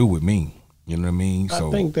got nothing to do with me. You know what I mean? So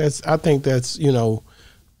I think that's you know.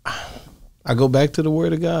 I go back to the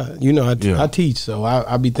Word of God. You know, I teach, so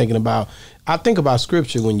I be thinking about. I think about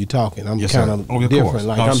Scripture when you're talking. I'm kind of different. Course.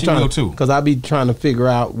 Like I'm trying too, because I be trying to figure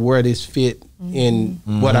out where this fit in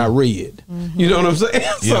what I read. You know what I'm saying?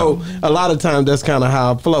 So a lot of times that's kind of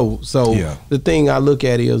how I flow. So the thing I look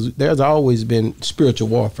at is there's always been spiritual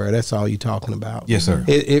warfare. That's all you're talking about. Yes, sir.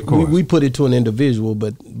 We put it to an individual,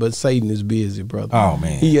 but Satan is busy, brother. Oh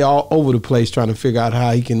man, he all over the place trying to figure out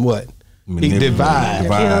how he can what. He divide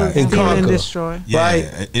and conquer and destroy. Yeah,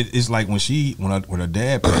 right? It's like when her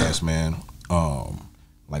dad passed, man.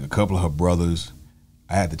 Like a couple of her brothers,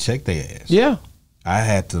 I had to check their ass. Yeah, I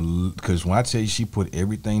had to, because when I tell you she put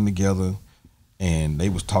everything together, and they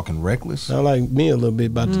was talking reckless. Sound like me a little bit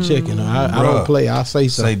about the checking. I don't play. I say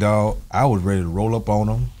so. Say, dog, I was ready to roll up on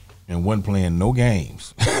them and wasn't playing no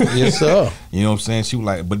games. Yes, sir. You know what I'm saying? She was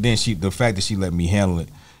like, but then the fact that she let me handle it,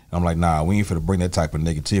 I'm like, nah, we ain't finna bring that type of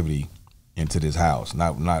negativity into this house.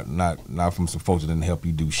 Not from some folks that didn't help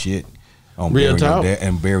you do shit. Real talk.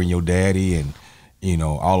 And burying your daddy, and you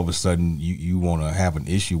know, all of a sudden you want to have an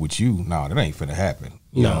issue with you. No, that ain't finna happen.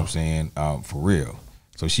 You know what I'm saying? For real.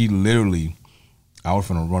 So she literally, I was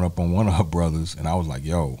finna run up on one of her brothers, and I was like,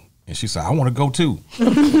 yo, And she said, I want to go too.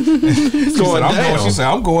 She said,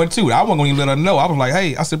 I'm going too. I wasn't going to let her know. I was like,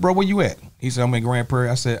 hey, I said, bro, where you at? He said, I'm in Grand Prairie.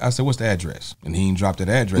 I said, what's the address? And he ain't dropped that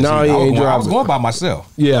address. No, he ain't dropped it. I was going by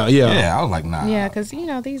myself. Yeah. Yeah, I was like, nah. Yeah, because,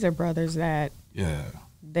 these are brothers that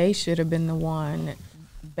they should have been the one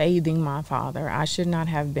bathing my father. I should not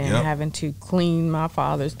have been having to clean my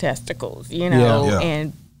father's testicles,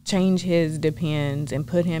 and change his Depends and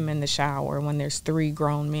put him in the shower when there's 3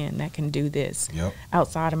 grown men that can do this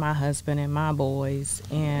outside of my husband and my boys.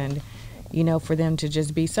 And for them to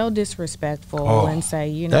just be so disrespectful and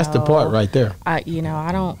say, that's the part right there. I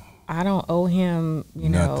don't owe him,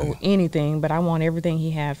 anything, but I want everything he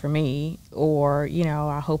had for me, or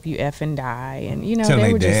I hope you effing die. And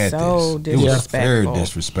they were just so disrespectful. It was very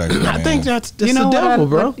disrespectful. I think that's the devil,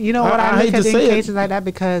 bro. You know what? I look at in cases like that,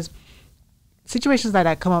 because situations like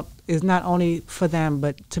that come up is not only for them,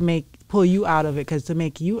 but to pull you out of it, because to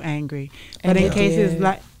make you angry. But in cases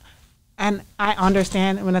like, and I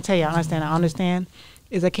understand, when I tell you I understand,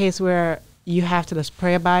 is a case where you have to just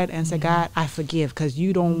pray about it and say, God, I forgive, because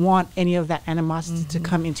you don't want any of that animosity to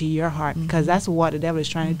come into your heart, because that's what the devil is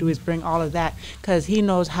trying to do, is bring all of that, because he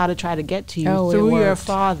knows how to try to get to you through your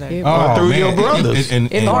father. Through your brothers.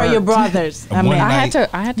 Or your brothers. I mean, I had to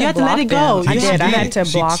you had to let it go. I did. I had to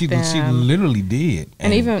block them. She literally did.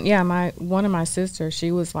 And even, one of my sisters,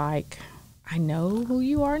 she was like, I know who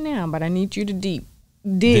you are now, but I need you to dig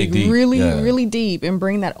really deep and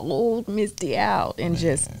bring that old Misty out and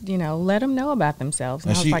just let them know about themselves.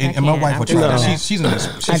 And I was like, and my wife will try that. She's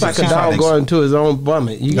like a dog going to his own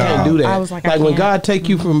vomit. You can't do that. I was like when God take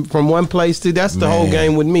you from one place to, that's the whole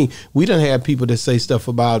game with me. We done have people that say stuff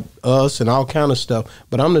about us and all kind of stuff,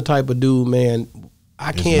 but I'm the type of dude, man,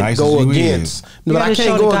 I can't go against. No, I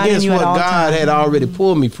can't go against what God had already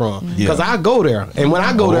pulled me from, because I go there, and when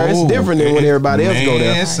I go there, it's different than when everybody else go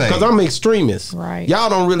there. Because I'm extremist. Right. Y'all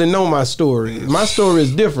don't really know my story. My story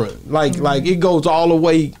is different. Like it goes all the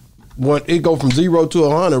way. It go from 0 to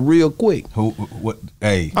 100 real quick.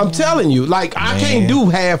 Hey, I'm telling you, like, I can't do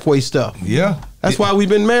halfway stuff. Yeah. That's why we've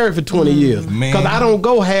been married for 20 years. Because I don't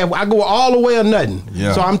go half. I go all the way or nothing.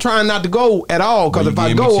 Yeah. So I'm trying not to go at all. Because if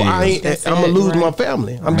I go, I'm gonna lose my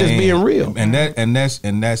family. I'm just being real. And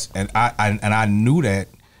I knew that,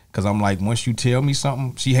 because I'm like, once you tell me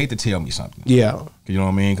something, she hate to tell me something. Yeah. You know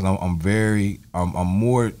what I mean? Because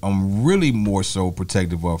I'm really more so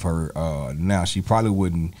protective of her now. She probably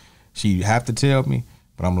wouldn't. She'd have to tell me.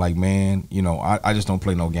 But I'm like, man, I just don't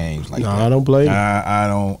play no games like that. I don't play. I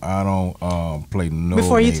don't play no.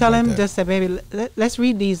 Before you games tell like him, that. just say, baby, let's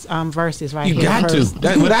read these verses right you here. You got first.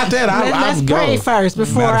 to. Without that, let's pray first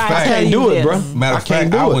before I tell you do it, this. bro. Matter of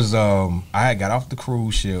fact, I had got off the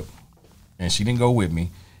cruise ship, and she didn't go with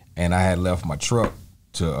me, and I had left my truck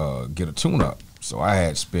to get a tune-up. So I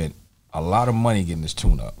had spent a lot of money getting this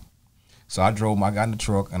tune-up. So I got in the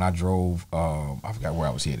truck, and I drove. I forgot where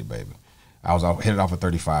I was headed, baby. I was headed off at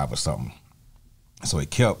 35 or something. So it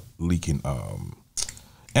kept leaking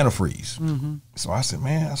antifreeze. Mm-hmm. So I said,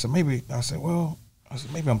 maybe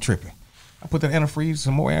I'm tripping. I put that antifreeze,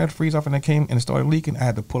 some more antifreeze off, and it came and it started leaking. I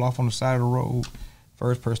had to pull off on the side of the road.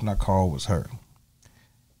 First person I called was her.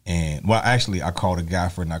 And actually I called a guy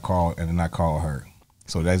for it, and then I called her.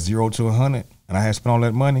 So that's 0 to 100, and I had spent all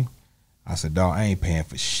that money. I said, dog, I ain't paying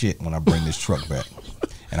for shit when I bring this truck back.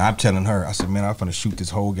 And I'm telling her, I said, man, I'm finna shoot this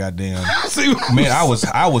whole goddamn. Man, I was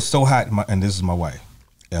so hot. And this is my wife,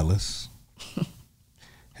 Ellis.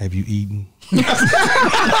 Have you eaten?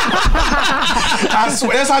 I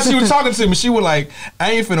swear, that's how she was talking to me. She was like,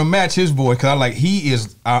 I ain't finna match his boy,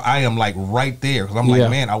 because I am like right there. Because I'm like,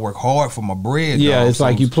 man, I work hard for my bread. Yeah, dog. It's so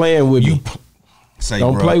like you playing with me.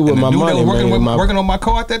 Don't play with my money, man. Working on my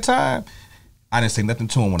car at that time. I didn't say nothing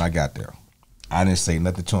to him when I got there. I didn't say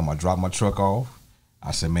nothing to him. I dropped my truck off.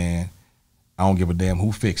 I said, man, I don't give a damn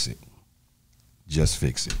who fix it. Just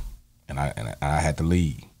fix it. And I had to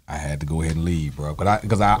leave. I had to go ahead and leave, bro.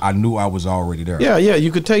 Because I knew I was already there. Yeah,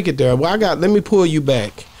 you could take it there. Well, let me pull you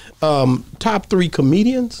back. Top 3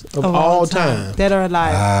 comedians of all time. That are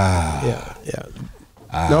alive. Yeah.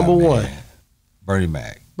 Number 1. Bernie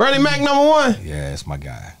Mac. Bernie Mac, number 1? Yeah, that's my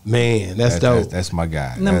guy. Man, that's dope. That's my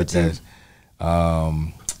guy. Number 2.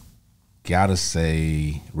 Gotta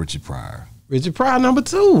say Richard Pryor. Richard Pryor, number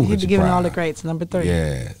 2. He'd be giving all the greats. Number 3.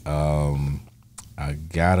 Yeah. I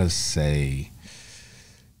gotta say,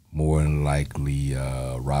 more than likely,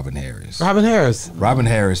 Robin Harris. Robin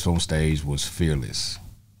Harris on stage was fearless.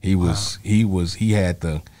 He had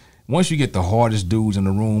the, once you get the hardest dudes in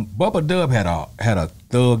the room, Bubbadub had a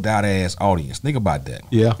thugged out ass audience. Think about that.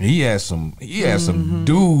 Yeah. He had some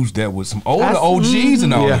dudes that was some older OGs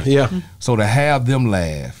and all that. Yeah. So to have them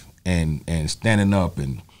laugh and standing up,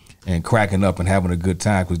 and and cracking up and having a good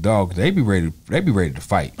time, because dog, they be ready to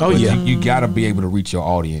fight. Oh, but yeah. You got to be able to reach your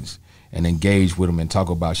audience and engage with them and talk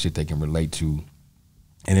about shit they can relate to.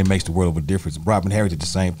 And it makes the world of a difference. Robin Harris did the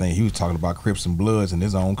same thing. He was talking about Crips and Bloods in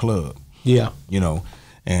his own club. Yeah. You know,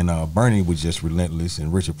 and Bernie was just relentless,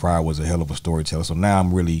 and Richard Pryor was a hell of a storyteller. So now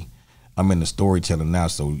I'm in the storytelling now.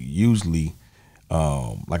 So usually,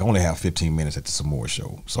 like I only have 15 minutes at the Samoa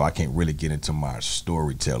show, so I can't really get into my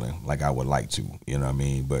storytelling like I would like to. You know what I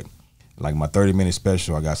mean? But like my 30-minute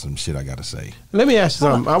special, I got some shit I got to say. Let me ask you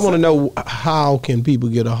something. I want to know, how can people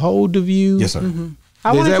get a hold of you? Yes, sir.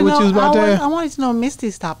 I Is that what you was about to ask? I wanted to know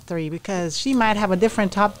Misti's top 3, because she might have a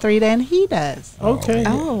different top 3 than he does. Okay.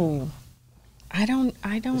 Oh, I don't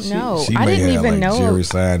know. She I may didn't have even like know. Jerry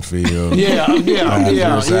Seinfeld. Yeah.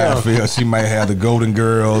 Jerry Seinfeld. She might have the Golden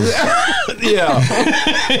Girls. Yeah.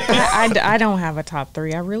 I don't have a top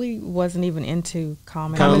 3. I really wasn't even into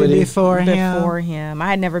Comedy before him. I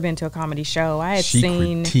had never been to a comedy show. I had She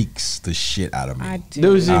seen. critiques the shit out of me. I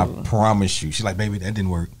do. I promise you. She's like, baby, that didn't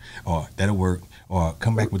work, or that'll work, or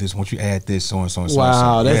come back with this. Won't you add this, so and so and so?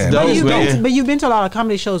 Wow, that's dope, man. But you've been to a lot of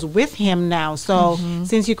comedy shows with him now. So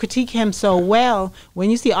since you critique him so well, when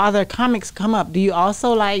you see other comics come up, do you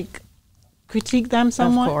also like critique them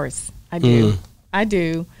somewhat? Of course, I do. I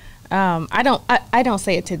do. I don't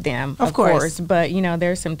say it to them, of course, but you know,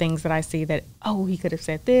 there's some things that I see that, oh, he could have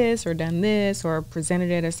said this or done this or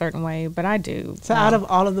presented it a certain way, but I do. So out of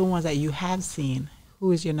all of the ones that you have seen,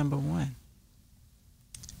 who is your number 1?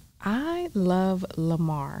 I love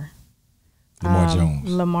Lamar. Jones.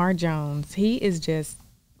 Lamar Jones. He is just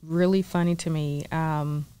really funny to me.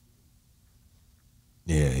 Yeah,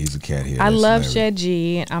 he's a cat here. I love Shed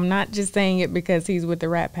G. I'm not just saying it because he's with the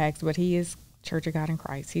Rat Packs, but he is Church of God in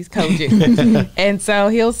Christ. He's Kojic. And so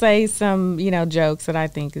he'll say some, jokes that I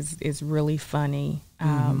think is really funny.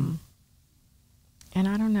 And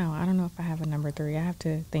I don't know. I don't know if I have a number 3. I have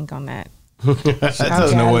to think on that. You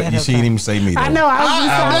know what? You shouldn't even say me, though. I know.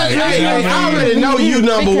 I already know you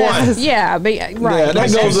number 1. Yeah, but right. Yeah,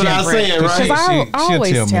 that goes without saying, right? Because I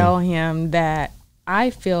always tell him that I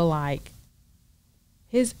feel like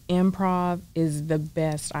his improv is the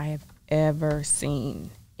best I have ever seen.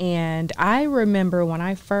 And I remember when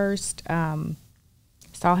I first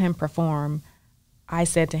saw him perform, I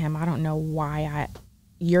said to him, I don't know why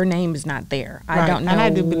your name is not there. Right. I don't know and I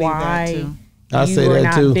do believe why that too. I say you are that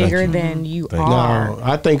not too. bigger than you are. No,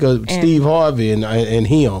 I think of Steve Harvey and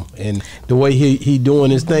him and the way he doing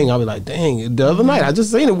his thing. I was like, dang, the other night I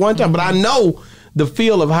just seen it one time, but I know the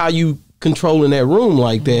feel of how you controlling that room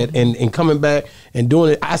like that and coming back and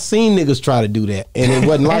doing it. I seen niggas try to do that and it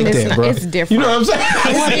wasn't like that, bro. It's different. You know what I'm saying?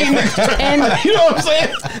 You know what I'm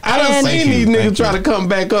saying? I done seen these niggas try to come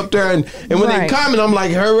back up there and when they comment, I'm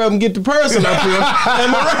like, hurry up and get the person up here.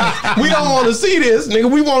 Am I right? We don't want to see this,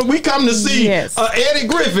 nigga. We come to see Eddie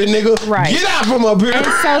Griffin, nigga. Right. Get out from up here. And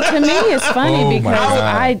so to me, it's funny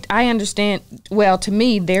because I understand. Well, to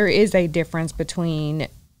me, there is a difference between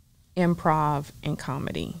improv and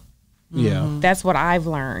comedy. Yeah. That's what I've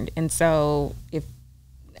learned. And so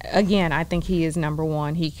I think he is number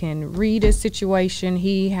 1. He can read a situation.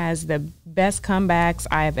 He has the best comebacks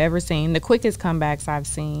I have ever seen, the quickest comebacks I've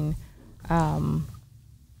seen. Yeah.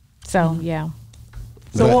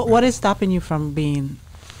 So what is stopping you from being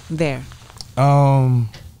there?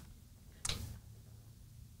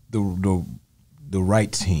 The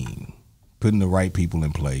right team, putting the right people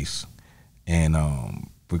in place, and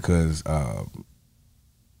because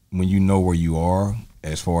when you know where you are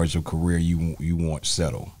as far as your career, you won't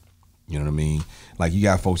settle. You know what I mean? Like you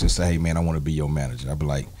got folks that say, "Hey man, I want to be your manager." I'd be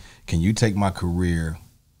like, "Can you take my career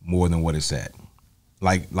more than what it's at?"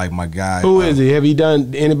 Like my guy. Who is he? Have you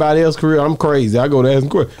done anybody else's career? I'm crazy. I go to ask him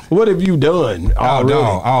questions. What have you done?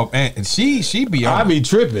 And she be. I be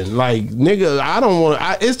tripping. Like nigga, I don't want.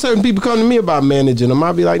 It's certain people come to me about managing them.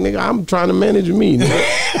 I be like, nigga, I'm trying to manage me.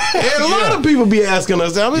 Nigga. And a lot of people be asking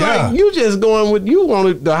us. I be like, you just going with you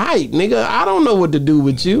wanted the height, nigga. I don't know what to do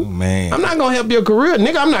with you, man. I'm not gonna help your career,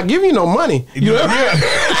 nigga. I'm not giving you no money. You know?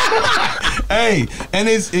 Hey, and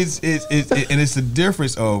it's the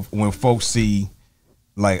difference of when folks see.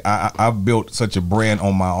 Like I've built such a brand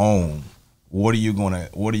on my own. What are you gonna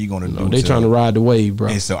do? They trying to ride the wave, bro.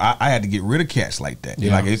 And so I had to get rid of cats like that.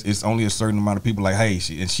 Yeah. Like it's only a certain amount of people. Like, hey,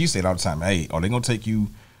 she said all the time, hey, are they gonna take you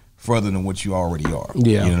further than what you already are?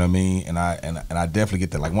 Yeah, you know what I mean. And I definitely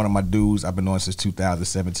get that. Like one of my dudes I've been on since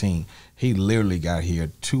 2017. He literally got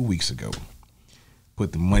here 2 weeks ago.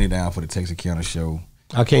 Put the money down for the Texas County show.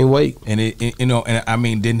 I can't wait. And it and I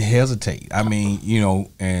mean, didn't hesitate. I mean,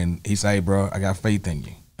 and he said, hey, bro, I got faith in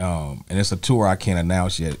you. And it's a tour I can't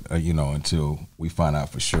announce yet, until we find out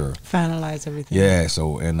for sure. Finalize everything. Yeah.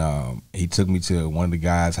 So he took me to one of the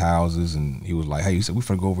guys' houses, and he was like, "Hey," he said, "we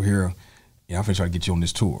finna go over here. Yeah, I'm finna try to get you on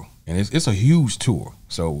this tour." And it's a huge tour.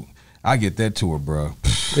 So I get that tour, bro.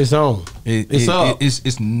 It's on. It's up.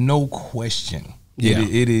 It's no question. Yeah.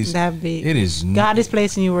 It is. That big. It is. God is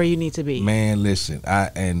placing you where you need to be. Man, listen.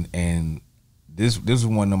 This is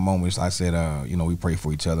one of the moments I said, we pray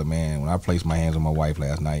for each other, man. When I placed my hands on my wife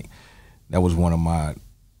last night, that was one of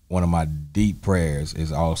my deep prayers.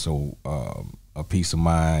 Is also a peace of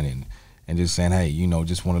mind and just saying, hey,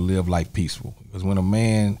 just want to live life peaceful. Because when a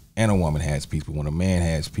man and a woman has peace, but when a man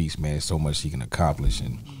has peace, man, there's so much he can accomplish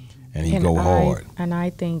and he go hard. And I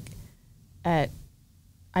think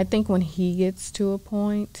when he gets to a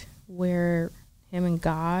point where him and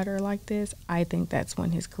God are like this, I think that's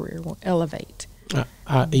when his career will elevate. Yeah.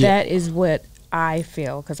 That is what I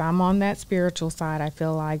feel, because I'm on that spiritual side. I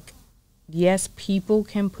feel like, yes, people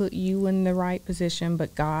can put you in the right position,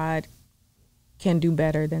 but God can do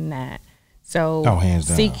better than that. So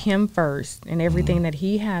seek him first and everything that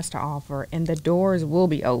he has to offer, and the doors will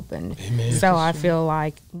be open. Amen. So I feel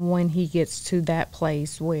like when he gets to that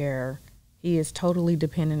place where he is totally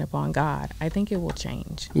dependent upon God, I think it will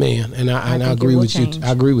change. Man, and I agree with you.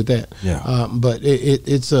 I agree with that. Yeah. But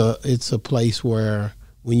it's a place where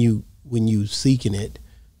when you seeking it,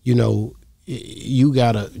 you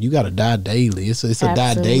gotta die daily. It's a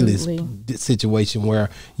die daily situation where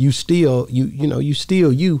you still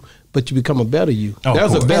you, but you become a better you. Oh,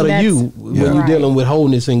 there's a better you when you're dealing with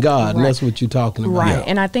wholeness in God, and that's what you're talking about. Right, yeah.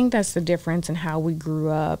 And I think that's the difference in how we grew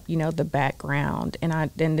up, the background. And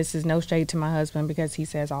this is no shade to my husband, because he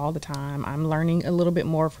says all the time, I'm learning a little bit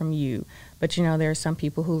more from you. But, there are some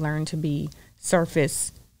people who learn to be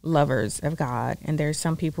surface lovers of God, and there's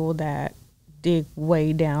some people that dig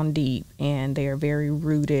way down deep, and they are very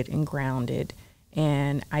rooted and grounded.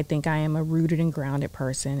 And I think I am a rooted and grounded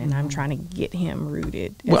person, and I'm trying to get him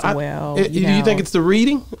rooted as well. Do you think it's the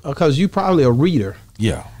reading? Because you're probably a reader.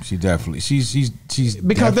 Yeah, she definitely. She's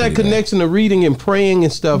because that connection to reading and praying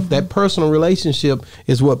and stuff, that personal relationship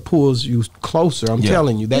is what pulls you closer. I'm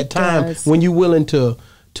telling you, that time when you're willing to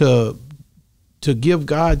give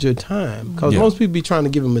God your time, because most people be trying to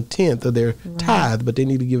give him a tenth of their tithe, but they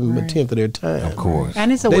need to give him a tenth of their time. Of course.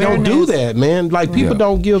 And it's they don't do that, man. Like people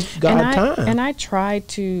don't give God time. And I try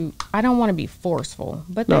to. I don't want to be forceful,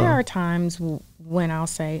 but there are times when I'll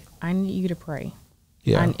say, "I need you to pray."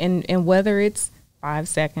 Yeah. And whether it's 5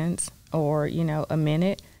 seconds or a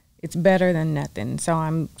minute, it's better than nothing. So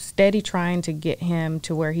I'm steady trying to get him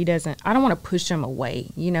to where he doesn't. I don't want to push him away.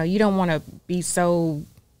 You don't want to be so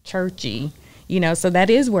churchy. So that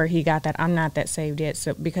is where he got that I'm not that saved yet.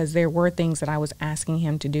 So because there were things that I was asking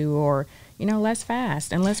him to do, or let's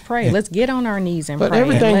fast and let's pray. Let's get on our knees and pray. But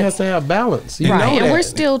everything has to have balance. Right, and we're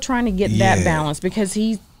still trying to get that balance, because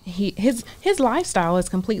his lifestyle is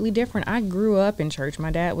completely different. I grew up in church.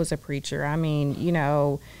 My dad was a preacher. I mean,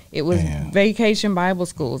 it was vacation Bible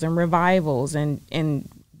schools and revivals, and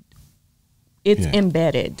it's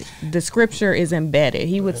embedded. The scripture is embedded.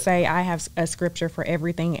 He would say, I have a scripture for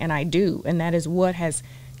everything, and I do. And that is what has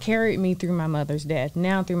carried me through my mother's death,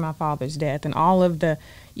 now through my father's death, and all of the,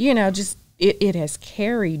 it has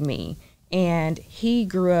carried me. And he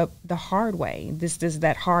grew up the hard way. This is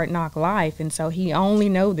that hard knock life. And so he only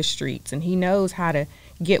knows the streets, and he knows how to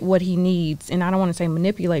get what he needs. And I don't want to say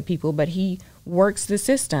manipulate people, but he works the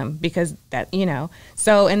system, because that,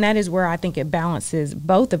 so, and that is where I think it balances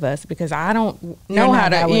both of us, because I don't know how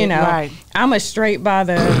to, I'm a straight by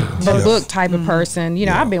the book type of person.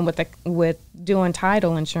 I've been with doing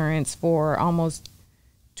title insurance for almost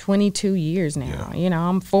 22 years now.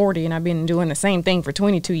 I'm 40 and I've been doing the same thing for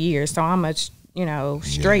 22 years. So I'm a,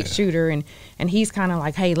 straight shooter, and he's kind of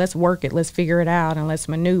like, hey, let's work it. Let's figure it out and let's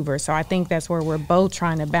maneuver. So I think that's where we're both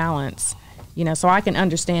trying to balance, so I can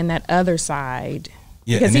understand that other side.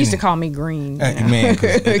 Yeah, because he used to call me green, man,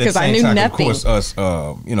 because I knew nothing. Of course, us,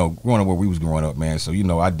 growing up where we was growing up, man. So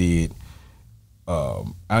I did. I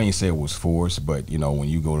didn't say it was forced, but when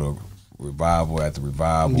you go to revival after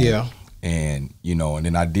revival, and and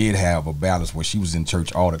then I did have a balance where she was in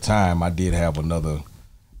church all the time. I did have another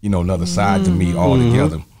side to me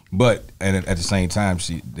altogether. But at the same time,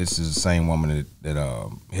 this is the same woman that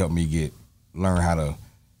helped me learn how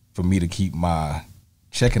for me to keep my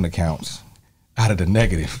checking accounts out of the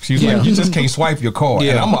negative. She was like, you just can't swipe your card.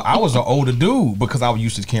 And I was an older dude because I was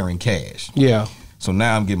used to carrying cash. Yeah. So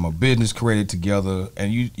now I'm getting my business credit together.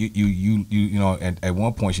 And and at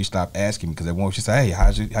one point she stopped asking me, because at one point she said, hey,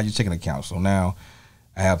 how's your checking account? So now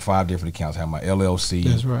I have 5 different accounts. I have my LLC.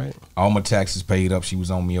 That's right. All my taxes paid up. She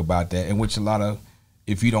was on me about that, in which a lot of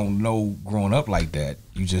if you don't know growing up like that,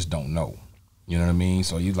 you just don't know. You know what I mean?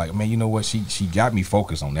 So you like, man, you know what? She got me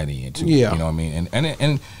focused on that end too. Yeah. You know what I mean?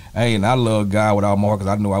 And I love God with all my heart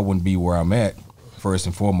because I knew I wouldn't be where I'm at first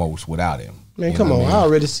and foremost without him. Man, come on. I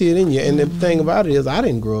already see it in you. And the thing about it is I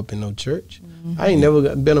didn't grow up in no church. I ain't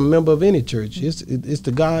never been a member of any church. It's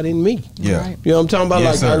the God in me. Yeah. Right. You know what I'm talking about?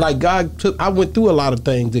 Yes, like God took, I went through a lot of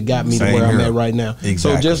things that got me to where I'm at right now. Exactly.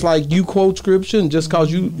 So just like you quote scripture and just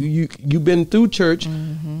cause you've been through church,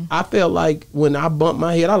 I felt like when I bumped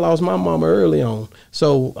my head, I lost my mama early on.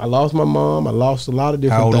 So I lost my mom. I lost a lot of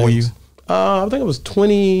different things. How old were you? I think I was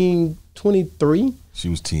 23. She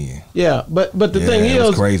was 10. Yeah, but the thing it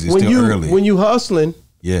was is, crazy. It's when still you early. when you hustling,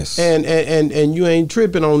 Yes. and you ain't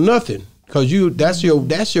tripping on nothing, cause that's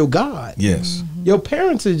your God. Yes. Your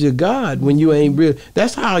parents is your God when you ain't real.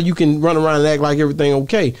 That's how you can run around and act like everything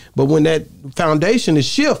okay. But when that foundation is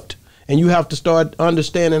shift and you have to start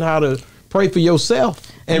understanding how to pray for yourself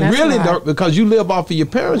and really because you live off of your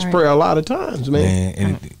parents' prayer a lot of times,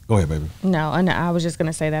 man. Go ahead, baby. No, and I was just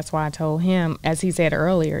gonna say that's why I told him, as he said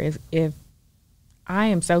earlier, if I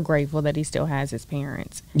am so grateful that he still has his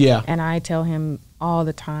parents. Yeah. And I tell him all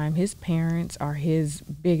the time, his parents are his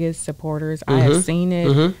biggest supporters. I have seen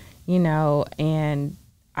it, you know, and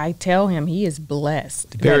I tell him he is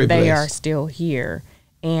blessed Very that they blessed. are still here.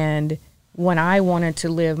 And when I wanted to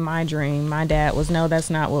live my dream, my dad was, no, that's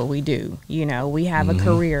not what we do. You know, we have a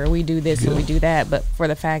career, we do this and we do that. But for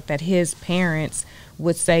the fact that his parents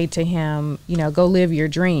would say to him, you know, go live your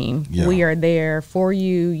dream. Yeah. We are there for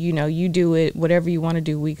you. You know, you do it, whatever you want to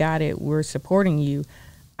do, we got it. We're supporting you.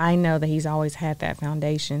 I know that he's always had that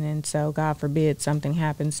foundation. And so God forbid something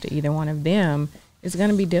happens to either one of them, it's going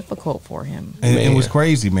to be difficult for him. And what's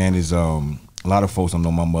crazy, man, is a lot of folks don't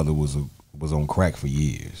know my mother was on crack for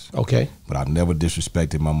years. Okay. But I never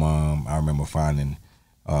disrespected my mom. I remember finding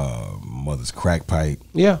mother's crack pipe.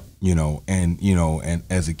 Yeah. And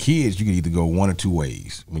as a kid, you could either go one or two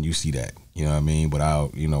ways when you see that. You know what I mean? But I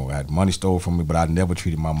had money stolen from me, but I never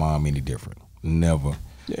treated my mom any different. Never.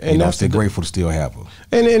 And I'm still grateful to still have her.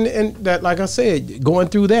 And that, like I said, going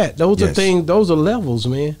through that, those are things, those are levels,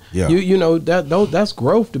 man. Yeah. You know, that's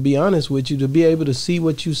growth, to be honest with you, to be able to see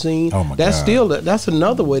what you've seen. Oh my that's God. still, that's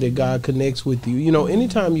another way that God connects with you. You know,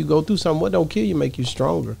 anytime you go through something, what don't kill you make you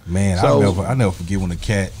stronger. Man, So, I'll never forget when the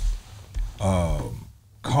cat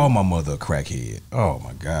called my mother a crackhead. Oh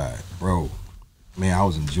my God, bro. Man, I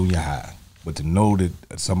was in junior high. But to know that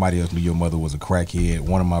somebody else knew your mother was a crackhead,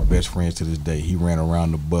 one of my best friends to this day, he ran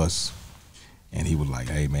around the bus and he was like,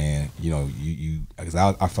 hey man, you know, because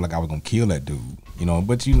I felt like I was gonna kill that dude, you know,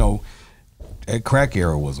 but you know, that crack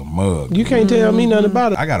era was a mug. You can't tell me nothing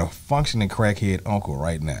about it. I got a functioning crackhead uncle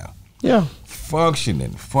right now. Yeah.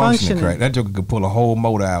 Functioning crack. That joker could pull a whole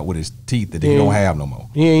motor out with his teeth that he don't have no more.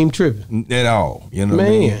 He ain't tripping. At all. You know what I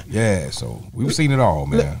mean? Yeah, so we've seen it all,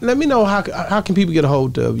 man. Let me know how can people get a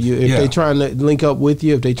hold of you if they trying to link up with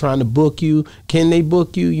you, if they trying to book you. Can they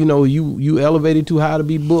book you? You know, you elevated too high to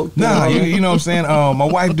be booked. Nah, you know what I'm saying? My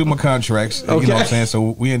wife do my contracts. Okay. You know what I'm saying?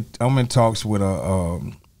 So I'm in talks with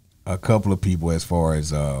a couple of people as far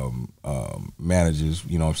as managers.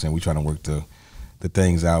 You know what I'm saying? We trying to work the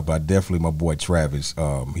things out, but definitely my boy Travis,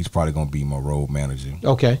 he's probably gonna be my road manager.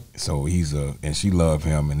 Okay. So he's and she love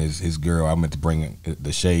him, and his girl, I meant to bring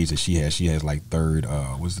the shades that she has. She has like third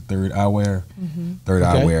eyewear? Third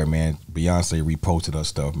eyewear, man. Beyonce reposted her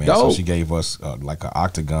stuff, man. Dope. So she gave us like an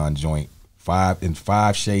octagon joint, 5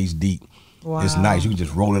 shades deep. Wow. It's nice. You can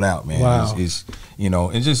just roll it out, man. Wow. It's you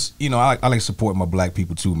know, and just, you know, I like to support my black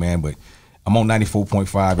people too, man, but I'm on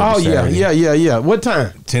 94.5 every Saturday. Yeah. What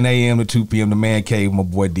time? 10 a.m. to 2 p.m. The Man Cave, my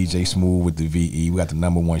boy DJ Smooth with the VE. We got the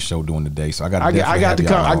 #1 show during the day, so I got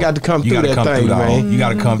to come through that thing, man. You got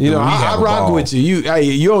to come through. You know, I rock with you.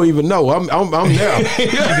 You don't even know. I'm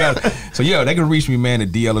there. So yeah, they can reach me, man, at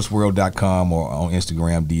DEllisWorld.com or on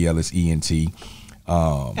Instagram, DEllisENT.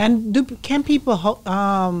 And can people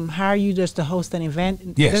hire you just to host an event?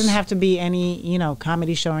 Yes. It doesn't have to be any, you know,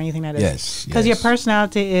 comedy show or anything like that. Yes. Because your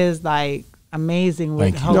personality is like amazing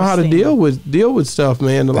with hosting. You know how to deal with stuff,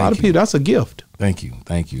 man. A lot of people, that's a gift. Thank you.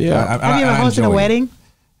 Yeah. Have you ever hosted a wedding?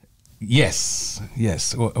 Yes.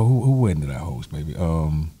 Who wedding did I host, baby?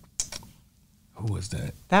 Who was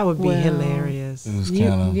that? That would be hilarious. It was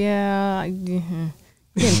kind of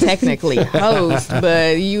You didn't technically host,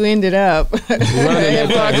 but you ended up running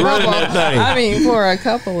that thing. I mean, for a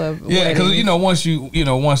couple of because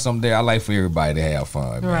once I'm there, I like for everybody to have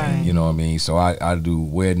fun, man. Right. You know what I mean? So I do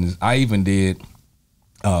weddings. I even did.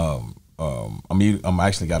 I'm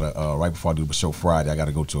actually got a right before I do the show Friday. I got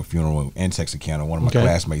to go to a funeral in Texarkana. One of my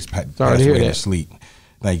classmates passed away in his sleep.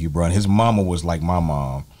 Thank you, bro. And his mama was like my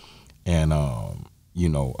mom, and you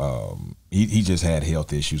know, he just had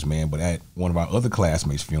health issues, man. But at one of our other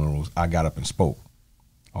classmates' funerals, I got up and spoke.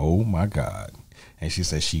 Oh my God. And she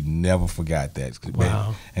said she never forgot that.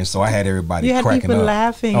 Wow. And so I had everybody You had cracking people up.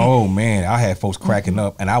 laughing. Oh man, I had folks cracking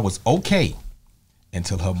up, and I was okay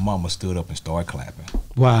until her mama stood up and started clapping.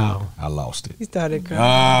 Wow. I lost it. He started crying.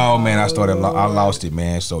 Oh man, I lost it,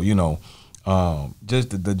 man. So you know,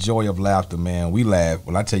 just the joy of laughter, man. We laugh.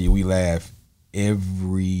 Well, I tell you, we laugh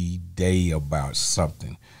every day about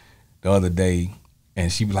something. The other day,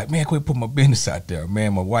 and she be like, "Man, quit putting my business out there."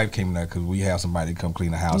 Man, my wife came in there because we have somebody come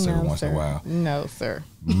clean the house every once in a while. No, sir.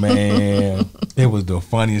 Man, it was the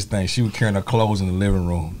funniest thing. She was carrying her clothes in the living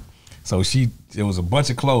room. So it was a bunch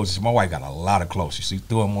of clothes. My wife got a lot of clothes. She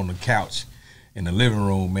threw them on the couch in the living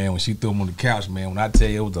room, man. When she threw them on the couch, man, when I tell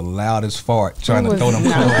you, it was the loudest fart trying to throw them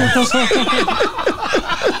clothes.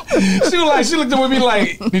 She looked at me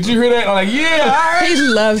like, "Did you hear that?" I'm like, "Yeah, I heard." He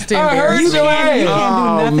loves to I heard embarrass your me. ass. You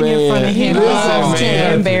can't do nothing in front of him. He loves to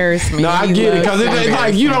man. embarrass me. No, I He get it, loves because to it's embarrass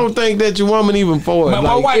like me. you don't think that your woman even for it.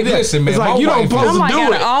 My wife, listen, man. It's like my you don't wife supposed Oh to my do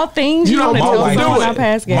God! it. All things You you don't want to tell supposed to someone do I it.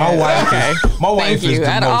 pass gas. My wife Thank is you. the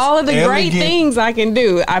Out of most all of the great elegant- things I can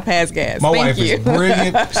do, I pass gas. My Thank wife you. is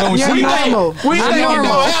brilliant. So when You're she normal. We I'm think it normal.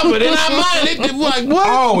 don't happen. In our mind, it's like, what?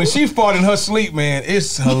 Oh, when she fought in her sleep, man,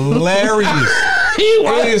 it's hilarious.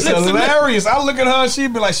 It is Listen, hilarious. I look at her,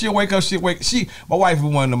 she'd be like, she'll wake up, my wife is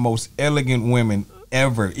one of the most elegant women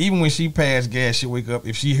ever. Even when she pass gas, she'll wake up.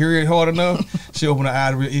 If she hear it hard enough, she'll open her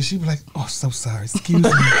eyes and she'll be like, "Oh, so sorry, excuse me."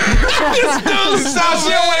 She'll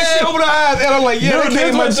open her eyes and I'm like, "Yeah,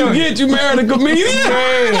 That's what you get. You married a comedian.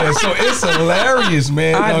 Man, so it's hilarious,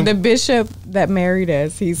 man. The bishop that married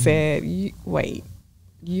us, he said, "Wait,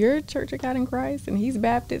 you're Church of God in Christ and he's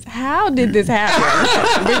Baptist. How did this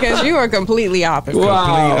happen?" Because you are completely opposite. Wow.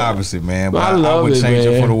 Complete opposite, man. But I I love would it, change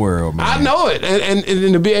man. it for the world, man. I know it,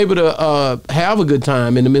 and to be able to have a good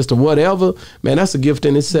time in the midst of whatever, man, that's a gift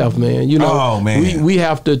in itself, man. You know, Oh, man. we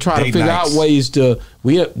have to try to Date figure nights. out ways to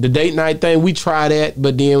the date night thing. We try that,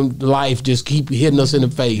 but then life just keep hitting us in the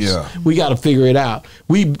face. Yeah. We got to figure it out.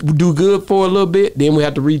 We do good for a little bit, then we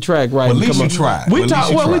have to retract. Right? Well, at least Come you on. tried. We Well, at talk.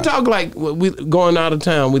 least you Well, we tried. talk like we going out of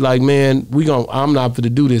town. We like, man, I'm not for to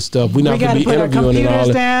do this stuff. We not We for to be gotta put our interviewing and all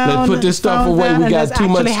computers that. Let's down, put this stuff phones away. down, We and got let's too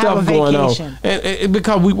much actually have stuff a going on, vacation. and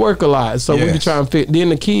because we work a lot, so we be Yes. trying to fit. Then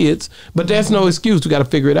the kids, but that's no excuse. We got to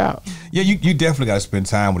figure it out. Yeah, you definitely got to spend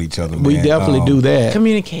time with each other, man. We definitely do that.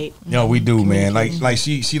 Communicate. No, we do, man. Like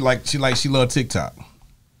she love TikTok.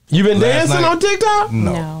 You been Last dancing night- on TikTok?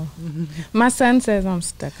 No. My son says I'm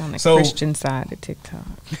stuck on the So- Christian side of TikTok.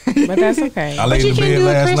 But that's okay. I But laid you in the can bed do a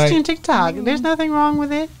last Christian night. TikTok. There's nothing wrong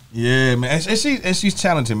with it. Yeah, man, and she's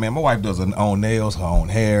talented, man. My wife does her own nails, her own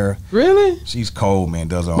hair. Really? She's cold, man.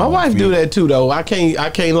 Does her My own wife feet. do that too, though. I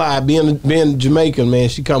can't lie. Being Jamaican, man,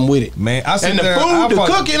 she come with it. Man, I sit And the there, food, the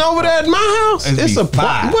cooking over there at my house, It'd it's be a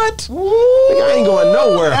fire. what? Nigga, I ain't going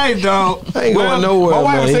nowhere. Hey, dog. I ain't going nowhere, My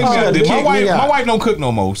wife man. was taking me She out tried to there. kick me out. My wife don't cook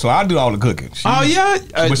no more, so I do all the cooking. Oh yeah,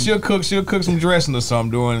 But she'll cook some dressing or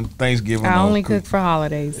something during Thanksgiving. I or only cook for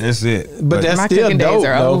holidays. That's it. but that's My still cooking dope, days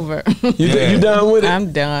are though. over. You done with it?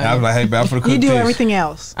 I'm done. I was like, hey, back for the cook You do this. everything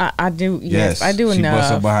else. I do. Yes, I do she busts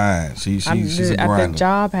her enough. behind. She's a The grinder.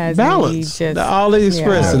 job has Balance. me just All they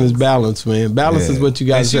expressing Yeah. is balance, man. Balance is what you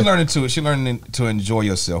got And to she learning to enjoy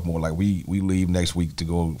yourself more. Like we leave next week to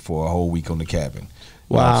go for a whole week on the cabin.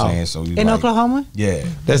 You know what Wow. I'm saying? So we In like, Oklahoma? Yeah.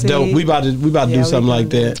 That's dope. See? We about to Yeah, do we something like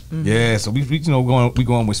can- that. Yeah. So we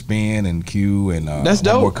going with Spin and Q and That's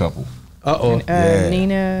one dope. more couple. Yeah.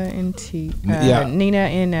 Nina and T. Yeah. Nina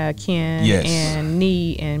and Ken. Yes. And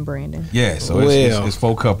Nee and Brandon. Yeah, so Well, it's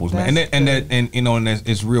 4 couples, man, and you know, and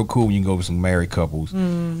it's real cool when you can go with some married couples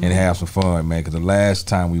and have some fun, man. Because the last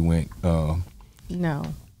time we went,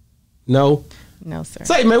 No, sir.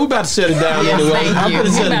 say, man, we about to shut it down Yes, anyway. thank I'm you. gonna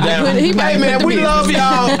He shut it about to down. put- he about Hey, to man, put we the love business.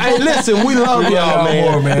 y'all. Hey, listen, we love y'all, y'all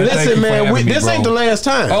man. more, man. Thank Listen, you for man, having me, this bro. ain't the last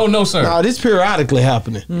time. Oh, no, sir. No, this periodically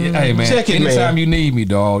happening. Hey man, Check it, man. anytime you need me,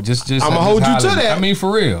 dog, just I'ma hold you holler. to that. I mean,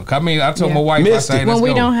 for real. I mean, I told Yeah. my wife, Missed I say, it. let's When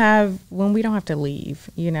we go. don't have to leave,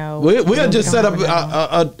 you know. We'll just set up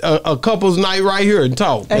a a couples night right here and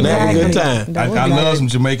talk and have a good Exactly. time. I love some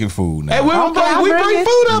Jamaican food now. Hey, we Okay, I'll bring bring it.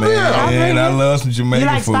 food up here. Man, I love some Jamaican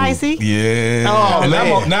You like food. spicy? Yeah. Oh, and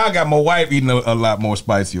man. now I got my wife eating a lot more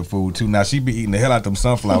spicier food too. Now she be eating the hell out them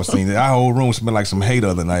sunflower seeds. Our whole room smelled like some hate the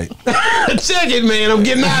other night. Check it, man. I'm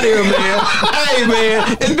getting out of here, man. Hey,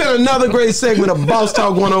 man. It's been another great segment of Boss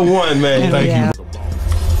Talk 101, man. Thank Yeah. you.